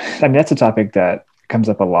I mean, that's a topic that comes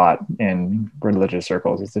up a lot in religious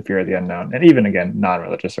circles. It's the fear of the unknown. And even, again,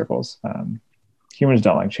 non-religious circles. Humans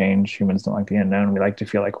don't like change. Humans don't like the unknown. We like to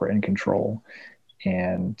feel like we're in control.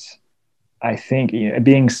 And I think,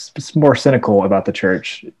 being more cynical about the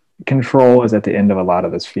church, control is at the end of a lot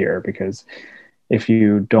of this fear, because if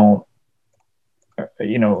you don't,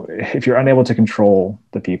 if you're unable to control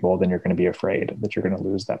the people, then you're going to be afraid that you're going to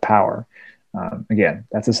lose that power. Again,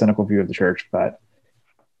 that's a cynical view of the church, but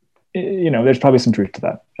there's probably some truth to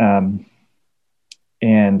that.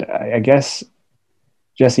 And I guess,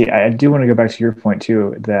 Jesse, I do want to go back to your point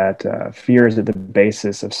too, that fear is at the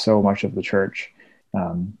basis of so much of the church.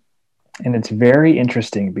 And it's very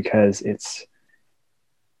interesting because it's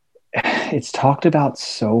talked about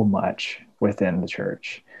so much within the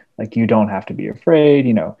church. Like, you don't have to be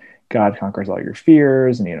afraid, God conquers all your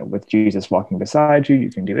fears, and, with Jesus walking beside you,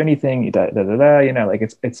 you can do anything,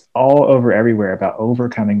 like it's all over everywhere about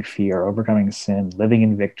overcoming fear, overcoming sin, living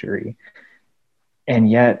in victory.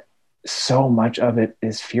 And yet so much of it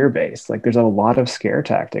is fear-based. Like, there's a lot of scare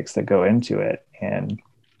tactics that go into it. And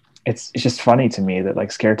it's just funny to me that,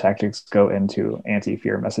 like, scare tactics go into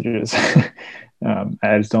anti-fear messages.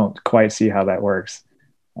 I just don't quite see how that works.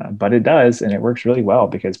 But it does, and it works really well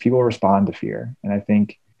because people respond to fear. And I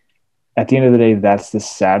think at the end of the day, that's the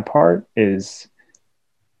sad part, is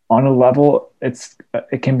on a level,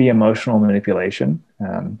 it can be emotional manipulation.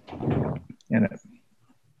 And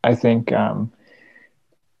I think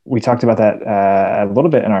we talked about that a little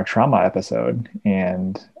bit in our trauma episode,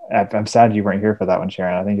 and I'm sad you weren't here for that one,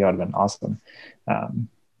 Sharon. I think it would have been awesome.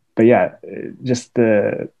 But yeah, just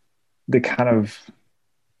the kind of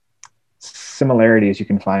similarities you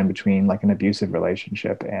can find between, like, an abusive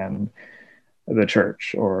relationship and the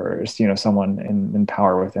church, or someone in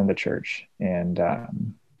power within the church. And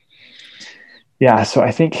so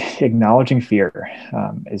I think acknowledging fear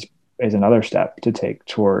is another step to take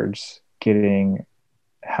towards getting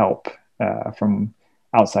help from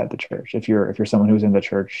outside the church. If you're someone who's in the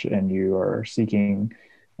church and you are seeking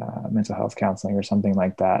mental health counseling or something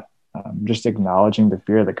like that, just acknowledging the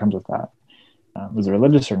fear that comes with that. Was it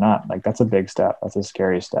religious or not? Like, that's a big step. That's a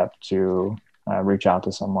scary step to reach out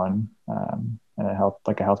to someone and a health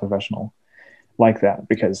professional like that,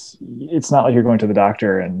 because it's not like you're going to the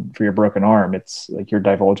doctor and for your broken arm. It's like you're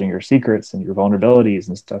divulging your secrets and your vulnerabilities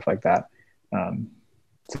and stuff like that.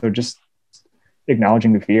 So just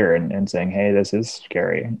acknowledging the fear and saying, hey, this is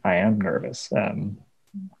scary. I am nervous. And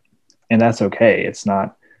that's okay. It's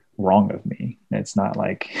not wrong of me. It's not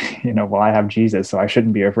like, well, I have Jesus, so I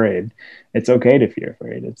shouldn't be afraid. It's okay to be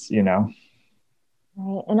afraid. It's,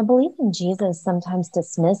 Right. And a belief in Jesus sometimes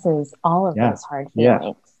dismisses all of those hard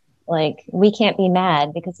feelings. Like, we can't be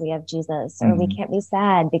mad because we have Jesus, or we can't be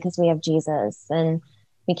sad because we have Jesus, and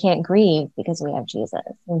we can't grieve because we have Jesus.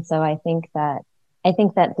 And so I think that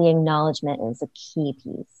the acknowledgement is a key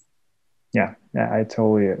piece. Yeah, I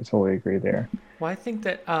totally agree there. Well, I think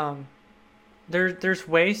that there's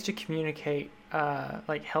ways to communicate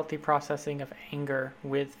like healthy processing of anger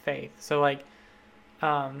with faith. So like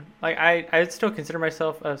I still consider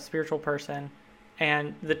myself a spiritual person,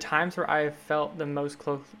 and the times where I've felt the most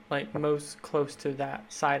close to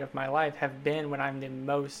that side of my life have been when I'm the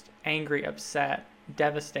most angry, upset,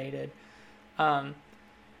 devastated.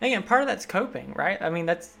 Again, part of that's coping, right? I mean,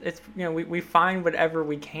 we find whatever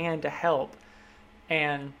we can to help.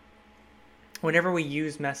 And whenever we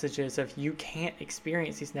use messages of you can't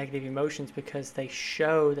experience these negative emotions because they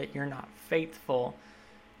show that you're not faithful,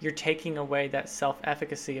 you're taking away that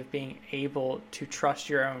self-efficacy of being able to trust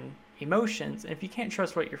your own emotions. And if you can't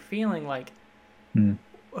trust what you're feeling, like,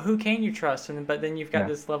 who can you trust? But then you've got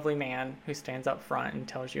this lovely man who stands up front and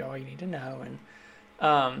tells you all you need to know. And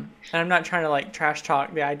I'm not trying to like trash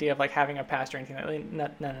talk the idea of like having a pastor or anything like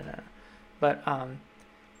that. No. But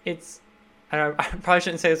it's, I probably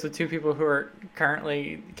shouldn't say this with two people who are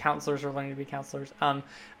currently counselors or learning to be counselors.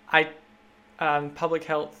 Public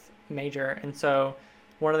health major, and so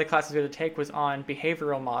one of the classes we had to take was on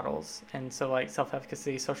behavioral models, and so like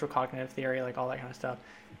self-efficacy, social cognitive theory, like all that kind of stuff.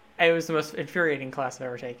 It was the most infuriating class I've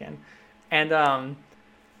ever taken. And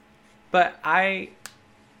but like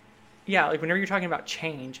whenever you're talking about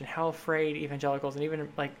change and how afraid evangelicals and even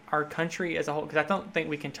like our country as a whole, because I don't think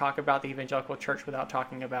we can talk about the evangelical church without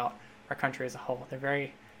talking about our country as a whole. They're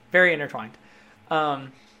very, very intertwined.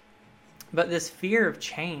 But this fear of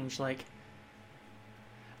change, like,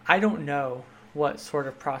 I don't know what sort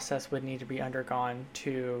of process would need to be undergone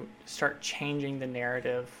to start changing the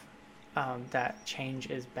narrative that change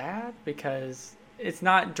is bad, because it's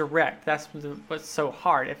not direct. That's what's so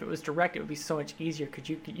hard. If it was direct, it would be so much easier.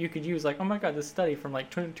 You could use like, oh my God, this study from like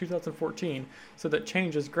 2014, so that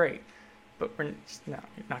change is great. But it's not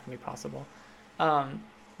going to be possible.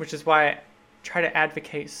 Which is why I try to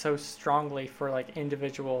advocate so strongly for like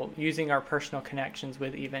using our personal connections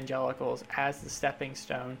with evangelicals as the stepping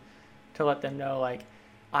stone to let them know, like,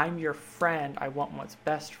 I'm your friend. I want what's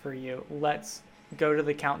best for you. Let's go to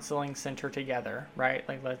the counseling center together, right?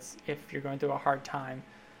 Like, if you're going through a hard time,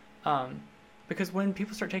 because when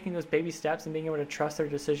people start taking those baby steps and being able to trust their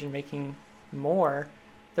decision making more,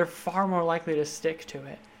 they're far more likely to stick to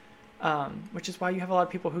it. Which is why you have a lot of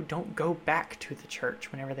people who don't go back to the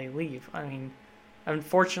church whenever they leave. I mean,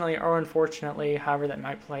 unfortunately, however that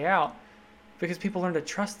might play out, because people learn to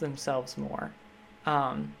trust themselves more.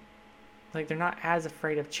 Like, they're not as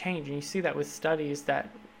afraid of change. And you see that with studies that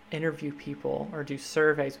interview people or do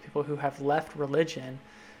surveys with people who have left religion.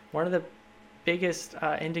 One of the biggest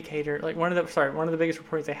one of the biggest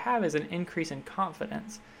reports they have is an increase in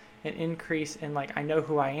confidence, an increase in like, I know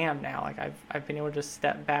who I am now. Like, I've been able to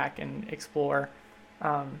step back and explore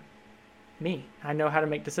me. I know how to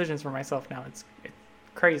make decisions for myself now. It's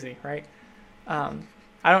crazy, right? I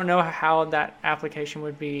don't know how that application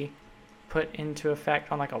would be put into effect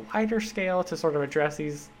on like a wider scale to sort of address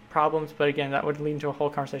these problems, but again, that would lead into a whole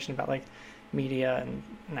conversation about like media and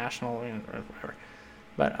national or whatever.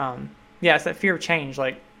 But it's that fear of change.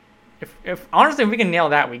 Like, if honestly, if we can nail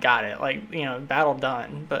that, we got it. Like, battle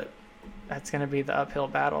done. But that's going to be the uphill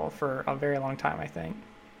battle for a very long time, I think.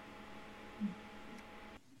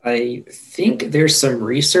 I think there's some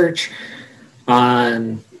research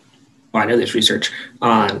on, I know there's research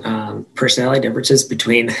on personality differences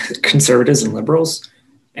between conservatives and liberals.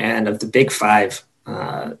 And of the big five,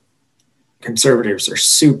 conservatives are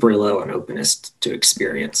super low on openness to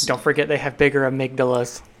experience. Don't forget they have bigger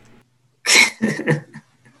amygdalas.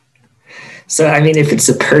 So, I mean, if it's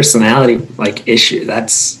a personality like issue, what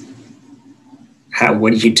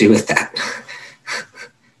do you do with that?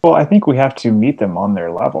 Well, I think we have to meet them on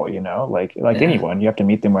their level, like Yeah. anyone, you have to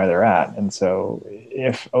meet them where they're at. And so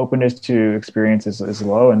if openness to experience is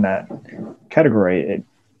low in that category,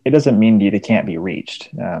 it doesn't mean they can't be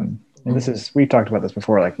reached. And we've talked about this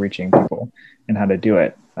before, like reaching people and how to do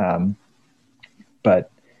it. But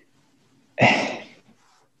I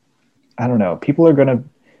don't know, people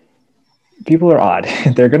are odd.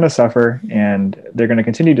 They're going to suffer, and they're going to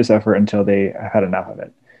continue to suffer until they have had enough of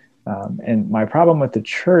it. And my problem with the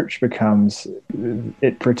church becomes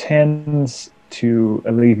it pretends to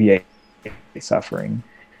alleviate suffering,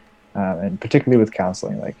 and particularly with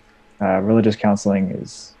counseling. Like religious counseling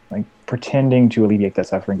is like pretending to alleviate that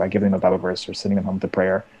suffering by giving them a Bible verse or sending them home with a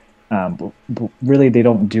prayer. But really, they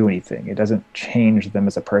don't do anything. It doesn't change them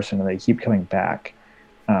as a person, and they keep coming back.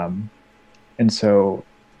 And so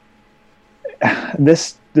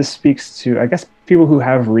this speaks to, I guess, people who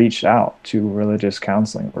have reached out to religious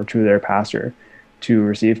counseling or to their pastor to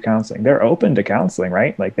receive counseling. They're open to counseling,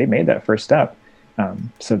 right? Like they made that first step.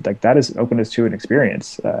 So like that is openness to an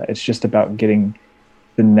experience. It's just about getting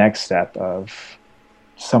the next step of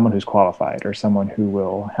someone who's qualified or someone who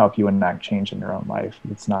will help you enact change in your own life.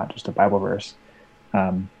 It's not just a Bible verse.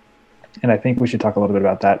 And I think we should talk a little bit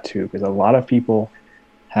about that too, because a lot of people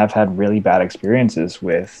have had really bad experiences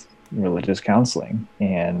with religious counseling,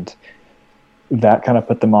 and that kind of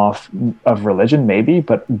put them off of religion, maybe,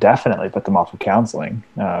 but definitely put them off of counseling.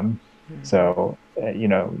 So,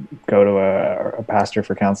 go to a pastor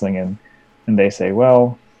for counseling and they say,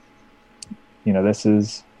 well, this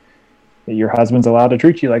is, your husband's allowed to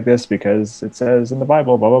treat you like this because it says in the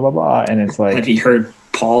Bible, blah, blah, blah, blah. And it's like, have you heard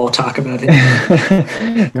Paul talk about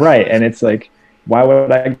it? Right. And it's like, why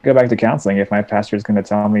would I go back to counseling if my pastor is going to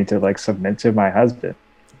tell me to like submit to my husband?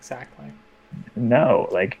 Exactly. No,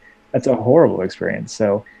 like that's a horrible experience.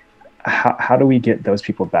 So how do we get those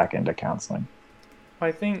people back into counseling? Well,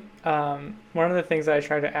 I think one of the things that I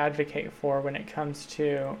try to advocate for when it comes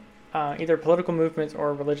to either political movements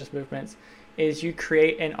or religious movements is you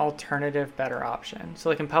create an alternative, better option. So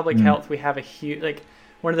like in public health, we have a huge, like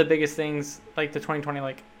one of the biggest things, like the 2020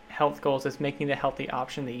 like health goals is making the healthy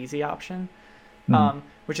option the easy option.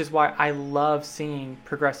 Which is why I love seeing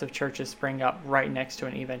progressive churches spring up right next to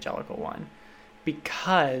an evangelical one,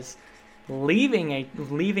 because leaving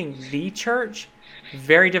the church,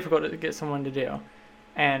 very difficult to get someone to do.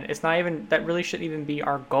 And it's not even, that really shouldn't even be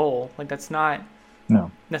our goal. Like that's not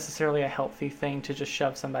necessarily a healthy thing to just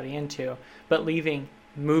shove somebody into, but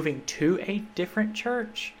moving to a different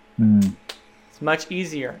church, it's much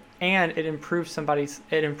easier. And it improves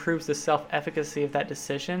the self-efficacy of that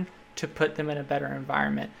decision to put them in a better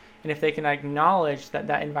environment. And if they can acknowledge that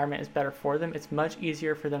environment is better for them, it's much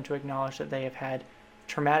easier for them to acknowledge that they have had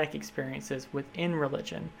traumatic experiences within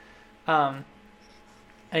religion. And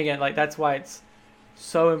again, like that's why it's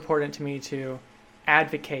so important to me to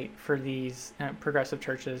advocate for these progressive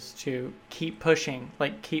churches to keep pushing,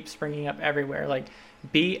 like keep springing up everywhere, like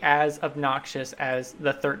be as obnoxious as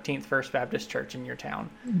the 13th First Baptist Church in your town.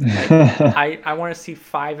 Like, I want to see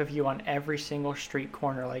 5 of you on every single street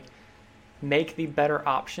corner, like make the better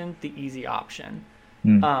option the easy option.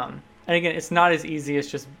 And again, it's not as easy as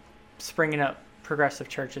just springing up progressive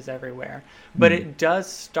churches everywhere, but it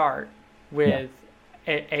does start with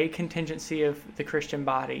a contingency of the Christian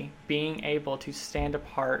body being able to stand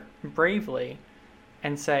apart bravely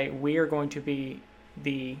and say, we are going to be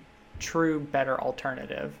the true, better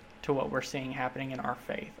alternative to what we're seeing happening in our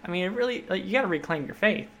faith. I mean, it really, like, you got to reclaim your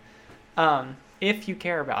faith if you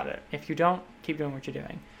care about it. If you don't, keep doing what you're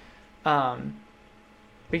doing.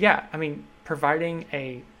 But yeah, I mean, providing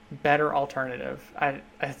a better alternative, I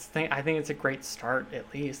think it's a great start,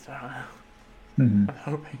 at least. I don't know. I'm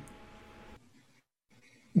hoping.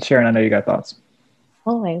 Sharon, I know you got thoughts.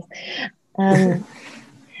 Always.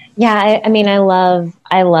 Yeah, I mean, I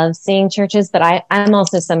love seeing churches, but I'm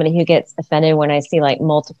also somebody who gets offended when I see like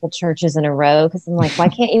multiple churches in a row, because I'm like, why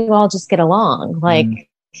can't you all just get along? Like,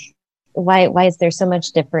 why is there so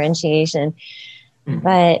much differentiation?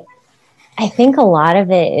 But I think a lot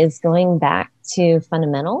of it is going back to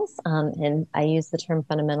fundamentals. And I use the term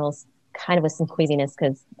fundamentals kind of with some queasiness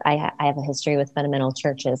because I have a history with fundamental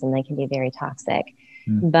churches and they can be very toxic.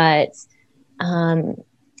 But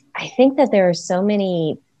I think that there are so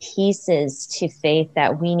many pieces to faith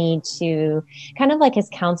that we need to kind of like as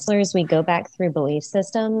counselors, we go back through belief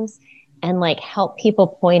systems and like help people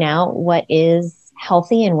point out what is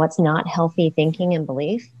healthy and what's not healthy thinking and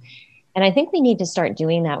belief. And I think we need to start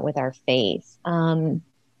doing that with our faith and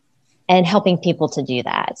helping people to do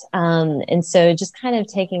that. And so just kind of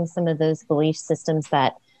taking some of those belief systems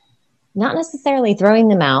that not necessarily throwing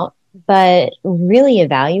them out, but really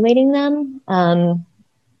evaluating them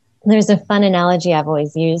There's a fun analogy I've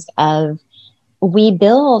always used of we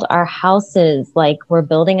build our houses like we're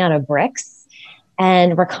building out of bricks,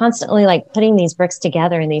 and we're constantly like putting these bricks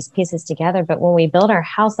together and these pieces together. But when we build our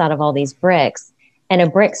house out of all these bricks and a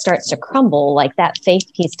brick starts to crumble, like that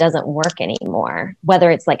faith piece doesn't work anymore,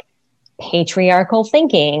 whether it's like patriarchal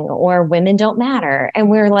thinking or women don't matter. And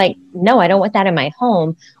we're like, no, I don't want that in my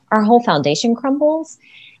home. Our whole foundation crumbles.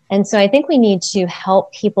 And so I think we need to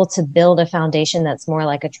help people to build a foundation that's more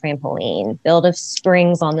like a trampoline, build of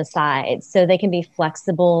springs on the sides so they can be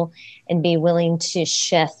flexible and be willing to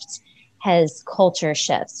shift as culture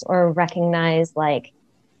shifts, or recognize like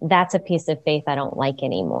that's a piece of faith I don't like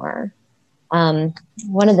anymore. One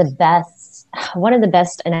of the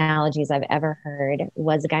best analogies I've ever heard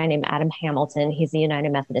was a guy named Adam Hamilton. He's a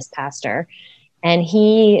United Methodist pastor. And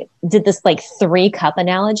he did this like 3-cup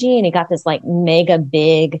analogy, and he got this like mega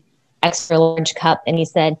big, extra large cup. And he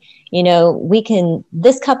said,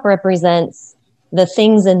 this cup represents the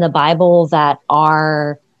things in the Bible that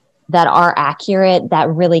are accurate, that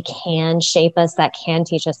really can shape us, that can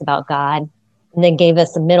teach us about God. And then gave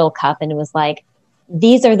us a middle cup, and it was like,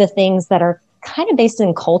 these are the things that are kind of based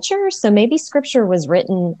in culture. So maybe scripture was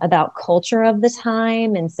written about culture of the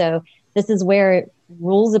time. And so this is where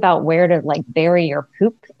rules about where to like bury your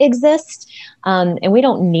poop exist. And we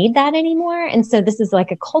don't need that anymore. And so this is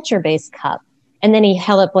like a culture-based cup. And then he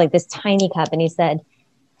held up like this tiny cup and he said,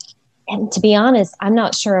 and to be honest, I'm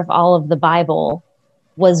not sure if all of the Bible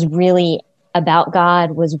was really about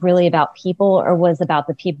God, was really about people, or was about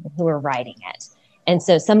the people who were writing it. And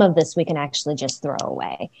so some of this we can actually just throw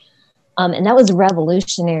away. And that was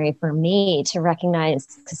revolutionary for me to recognize,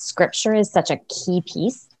 because scripture is such a key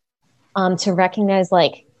piece, to recognize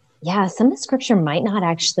like, yeah, some of scripture might not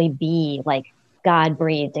actually be like God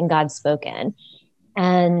breathed and God spoken.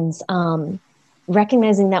 And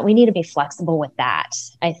recognizing that we need to be flexible with that,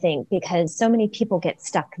 I think, because so many people get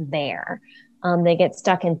stuck there. They get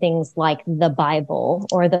stuck in things like the Bible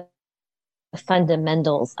or the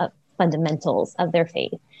fundamentals of their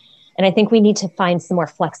faith. And I think we need to find some more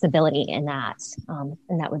flexibility in that.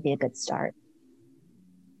 And that would be a good start.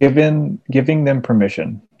 Giving them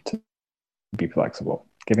permission to be flexible,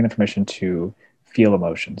 giving them permission to feel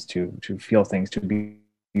emotions, to feel things, to be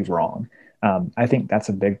wrong. I think that's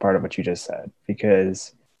a big part of what you just said,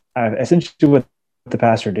 because essentially what the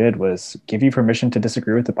pastor did was give you permission to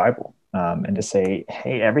disagree with the Bible, and to say,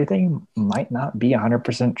 hey, everything might not be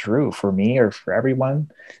 100% true for me or for everyone.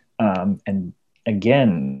 And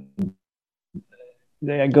again,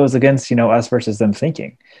 it goes against, us versus them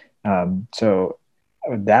thinking. So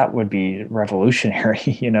that would be revolutionary,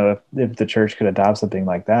 if the church could adopt something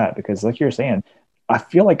like that, because like you're saying, I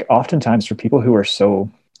feel like oftentimes for people who are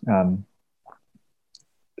so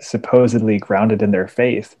supposedly grounded in their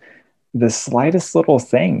faith, the slightest little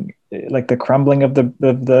thing, like the crumbling of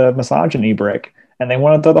the misogyny brick, and they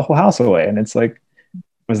want to throw the whole house away. And it's like,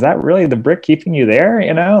 was that really the brick keeping you there?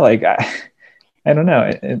 Like, I don't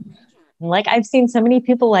know. Like I've seen so many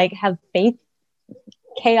people like have faith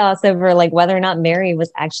chaos over like whether or not Mary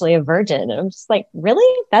was actually a virgin. And I'm just like,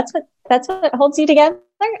 really? That's what holds you together?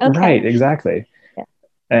 Okay. Right, exactly. Yeah.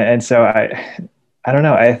 And so I don't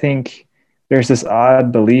know. I think there's this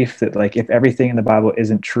odd belief that like if everything in the Bible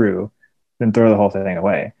isn't true, then throw the whole thing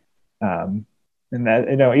away. And that,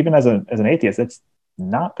 even as an atheist, that's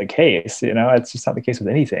not the case. It's just not the case with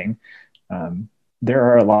anything. There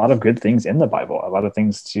are a lot of good things in the Bible, a lot of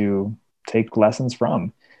things to take lessons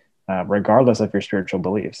from, regardless of your spiritual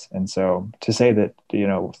beliefs. And so to say that,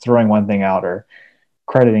 throwing one thing out or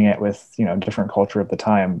crediting it with, different culture at the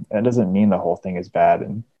time, that doesn't mean the whole thing is bad.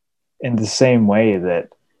 And in the same way that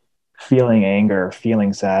feeling anger,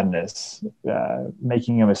 feeling sadness,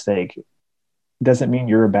 making a mistake doesn't mean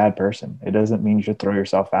you're a bad person. It doesn't mean you should throw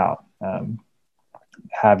yourself out.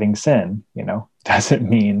 Having sin, doesn't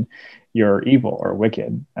mean you're evil or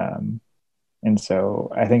wicked. And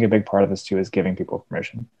so I think a big part of this too is giving people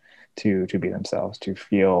permission to be themselves, to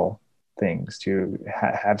feel things, to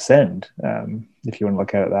have sinned, if you want to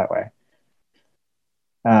look at it that way.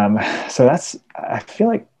 So I feel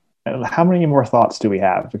like, how many more thoughts do we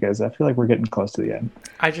have? Because I feel like we're getting close to the end.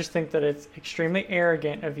 I just think that it's extremely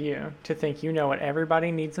arrogant of you to think you know what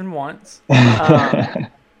everybody needs and wants. I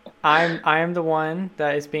am the one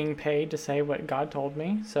that is being paid to say what God told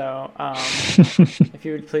me. So if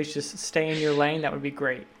you would please just stay in your lane, that would be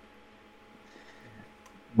great.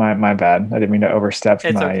 My bad. I didn't mean to overstep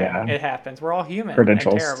it's my. Okay. It happens. We're all human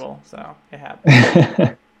credentials. And terrible, so it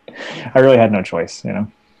happens. I really had no choice,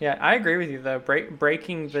 Yeah, I agree with you though.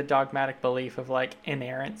 Breaking the dogmatic belief of like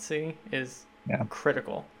inerrancy is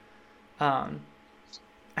critical.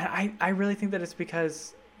 I really think that it's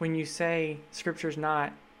because when you say Scripture's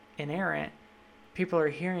not inerrant, people are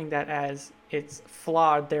hearing that as it's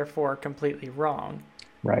flawed, therefore completely wrong.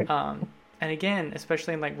 Right. And again,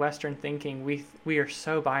 especially in like Western thinking, we are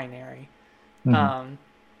so binary. Mhm.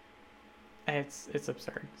 It's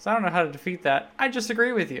absurd. So I don't know how to defeat that. I just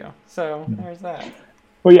agree with you. So there's that.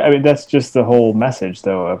 Well, yeah, I mean, that's just the whole message,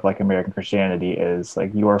 though, of like American Christianity is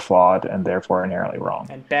like you are flawed and therefore inherently wrong.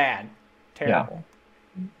 And bad. Terrible.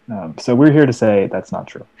 So we're here to say that's not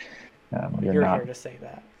true. You're here to say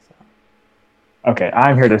that. So. Okay,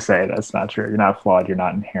 I'm here to say that's not true. You're not flawed. You're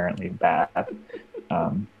not inherently bad.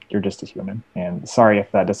 You're just a human. And sorry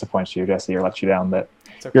if that disappoints you, Jesse, or lets you down that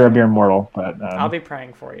It's okay. you're a mere mortal. But I'll be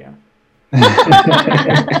praying for you.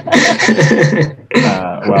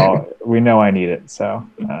 Well, we know I need it. So,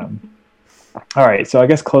 all right. So I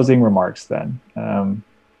guess closing remarks then.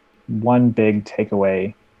 One big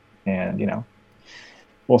takeaway, and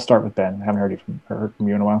we'll start with Ben. I haven't heard from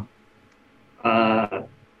you in a while.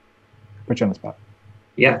 Put you on the spot.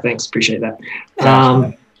 Yeah, thanks. Appreciate that.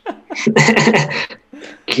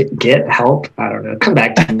 Get help. I don't know. Come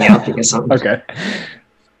back to me. I'll think of something. Okay.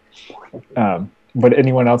 Would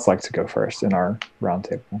anyone else like to go first in our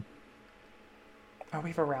roundtable? Oh, we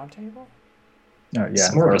have a round table? Oh, yeah.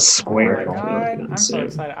 It's more of a Oh square. my God. I'm so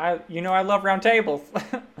excited. I love round tables.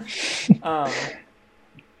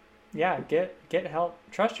 Yeah, get help.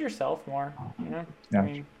 Trust yourself more, Yeah. I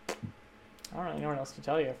mean, I don't really know what else to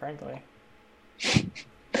tell you, frankly.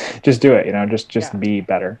 Just do it, just Yeah. be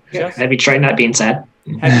better. Have you tried not being sad?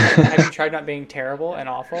 Have you tried not being terrible and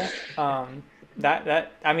awful?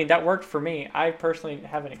 That worked for me. I personally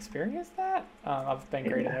haven't experienced that. I've been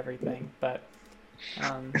great at everything, but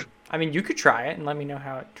you could try it and let me know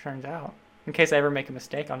how it turns out. In case I ever make a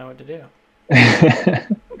mistake, I'll know what to do.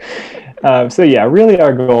 So yeah, really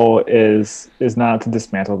our goal is not to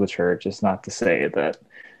dismantle the church. It's not to say that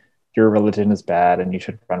your religion is bad and you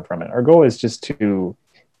should run from it. Our goal is just to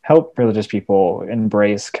help religious people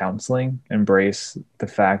embrace counseling, embrace the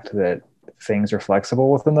fact that things are flexible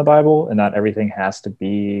within the Bible and not everything has to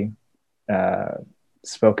be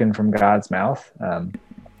spoken from God's mouth.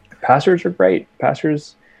 Pastors are great.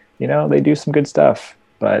 Pastors, they do some good stuff,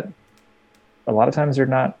 but a lot of times they're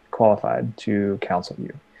not qualified to counsel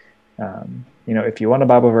you. If you want a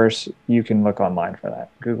Bible verse, you can look online for that.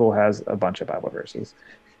 Google has a bunch of Bible verses.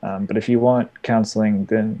 But if you want counseling,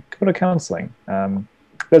 then go to counseling.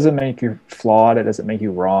 It doesn't make you flawed. It doesn't make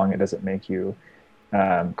you wrong. It doesn't make you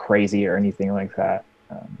crazy or anything like that.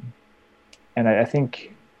 And I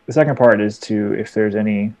think the second part is if there's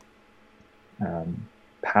any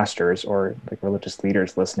pastors or like religious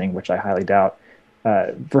leaders listening, which I highly doubt,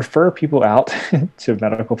 refer people out to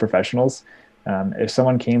medical professionals. If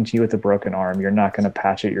someone came to you with a broken arm, you're not going to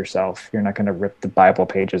patch it yourself. You're not going to rip the Bible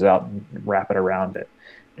pages out and wrap it around it.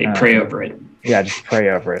 They pray over it. Yeah, just pray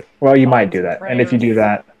over it. Well, you might do that. And if you do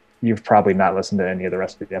that, you've probably not listened to any of the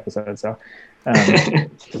rest of the episode. So,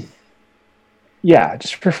 yeah,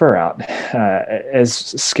 just refer out. As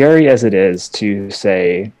scary as it is to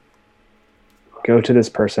say, go to this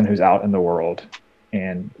person who's out in the world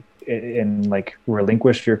and like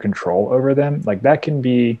relinquish your control over them, like that can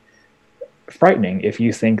be frightening if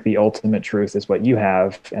you think the ultimate truth is what you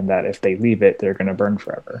have and that if they leave it, they're going to burn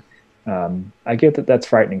forever. I get that that's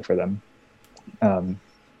frightening for them.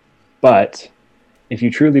 But if you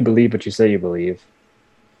truly believe what you say you believe,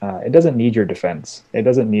 it doesn't need your defense. It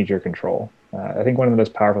doesn't need your control. I think one of the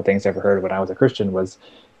most powerful things I ever heard when I was a Christian was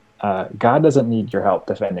God doesn't need your help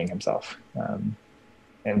defending himself.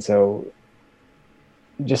 And so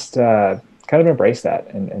just kind of embrace that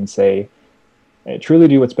and say, truly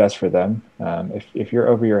do what's best for them. If you're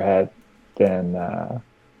over your head, then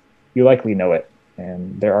you likely know it.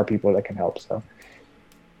 And there are people that can help. So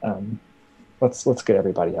let's get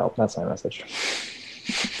everybody help. That's my message.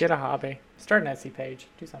 Get a hobby. Start an Etsy page.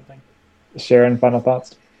 Do something. Sharon, final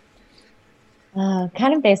thoughts?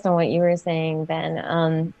 Kind of based on what you were saying,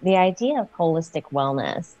 Ben, the idea of holistic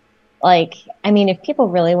wellness. If people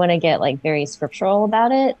really want to get very scriptural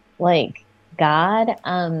about it, God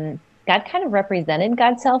kind of represented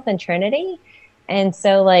God's self in Trinity. And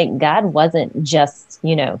so God wasn't just,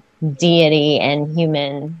 deity and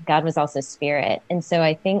human. God was also spirit. And so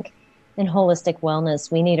I think in holistic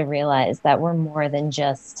wellness, we need to realize that we're more than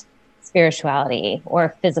just spirituality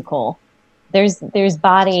or physical. There's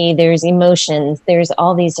body, there's emotions, there's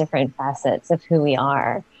all these different facets of who we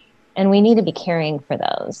are. And we need to be caring for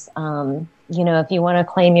those. If you want to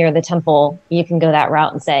claim you're the temple, you can go that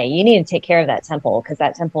route and say, you need to take care of that temple because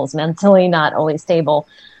that temple is mentally not always stable.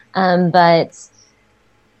 But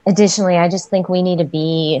additionally, I just think we need to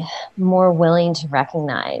be more willing to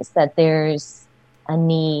recognize that there's a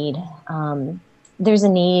need. There's a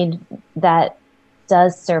need that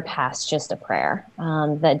does surpass just a prayer,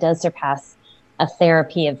 that does surpass a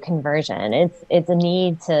therapy of conversion. It's a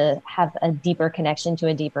need to have a deeper connection to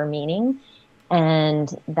a deeper meaning. And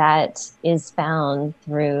that is found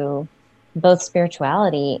through both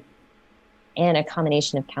spirituality and a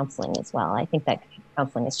combination of counseling as well. I think that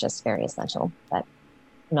counseling is just very essential, but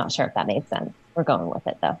I'm not sure if that made sense. We're going with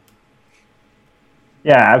it though.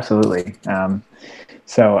 Yeah, absolutely.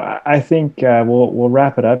 So I think we'll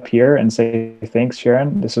wrap it up here and say thanks,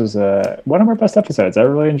 Sharon. This was one of our best episodes. I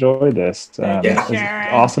really enjoyed this. Thank you, it was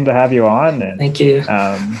Sharon. awesome to have you on. And, Thank you.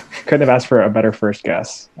 Couldn't have asked for a better first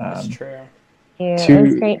guest. That's true. It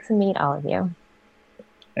was great to meet all of you.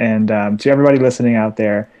 And to everybody listening out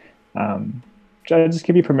there, just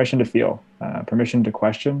give you permission to feel, permission to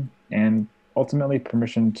question, and ultimately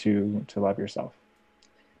permission to love yourself.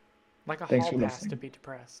 Like a Thanks hall for pass listening. to be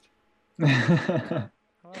depressed.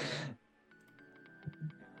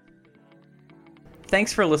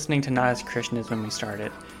 Thanks for listening to Not As Christian As When We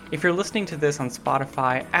Started. If you're listening to this on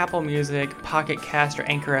Spotify, Apple Music, Pocket Cast, or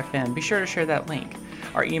Anchor FM, be sure to share that link.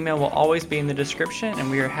 Our email will always be in the description, and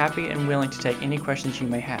we are happy and willing to take any questions you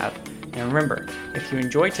may have. And remember, if you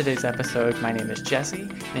enjoyed today's episode, my name is Jesse,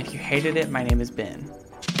 and if you hated it, my name is Ben.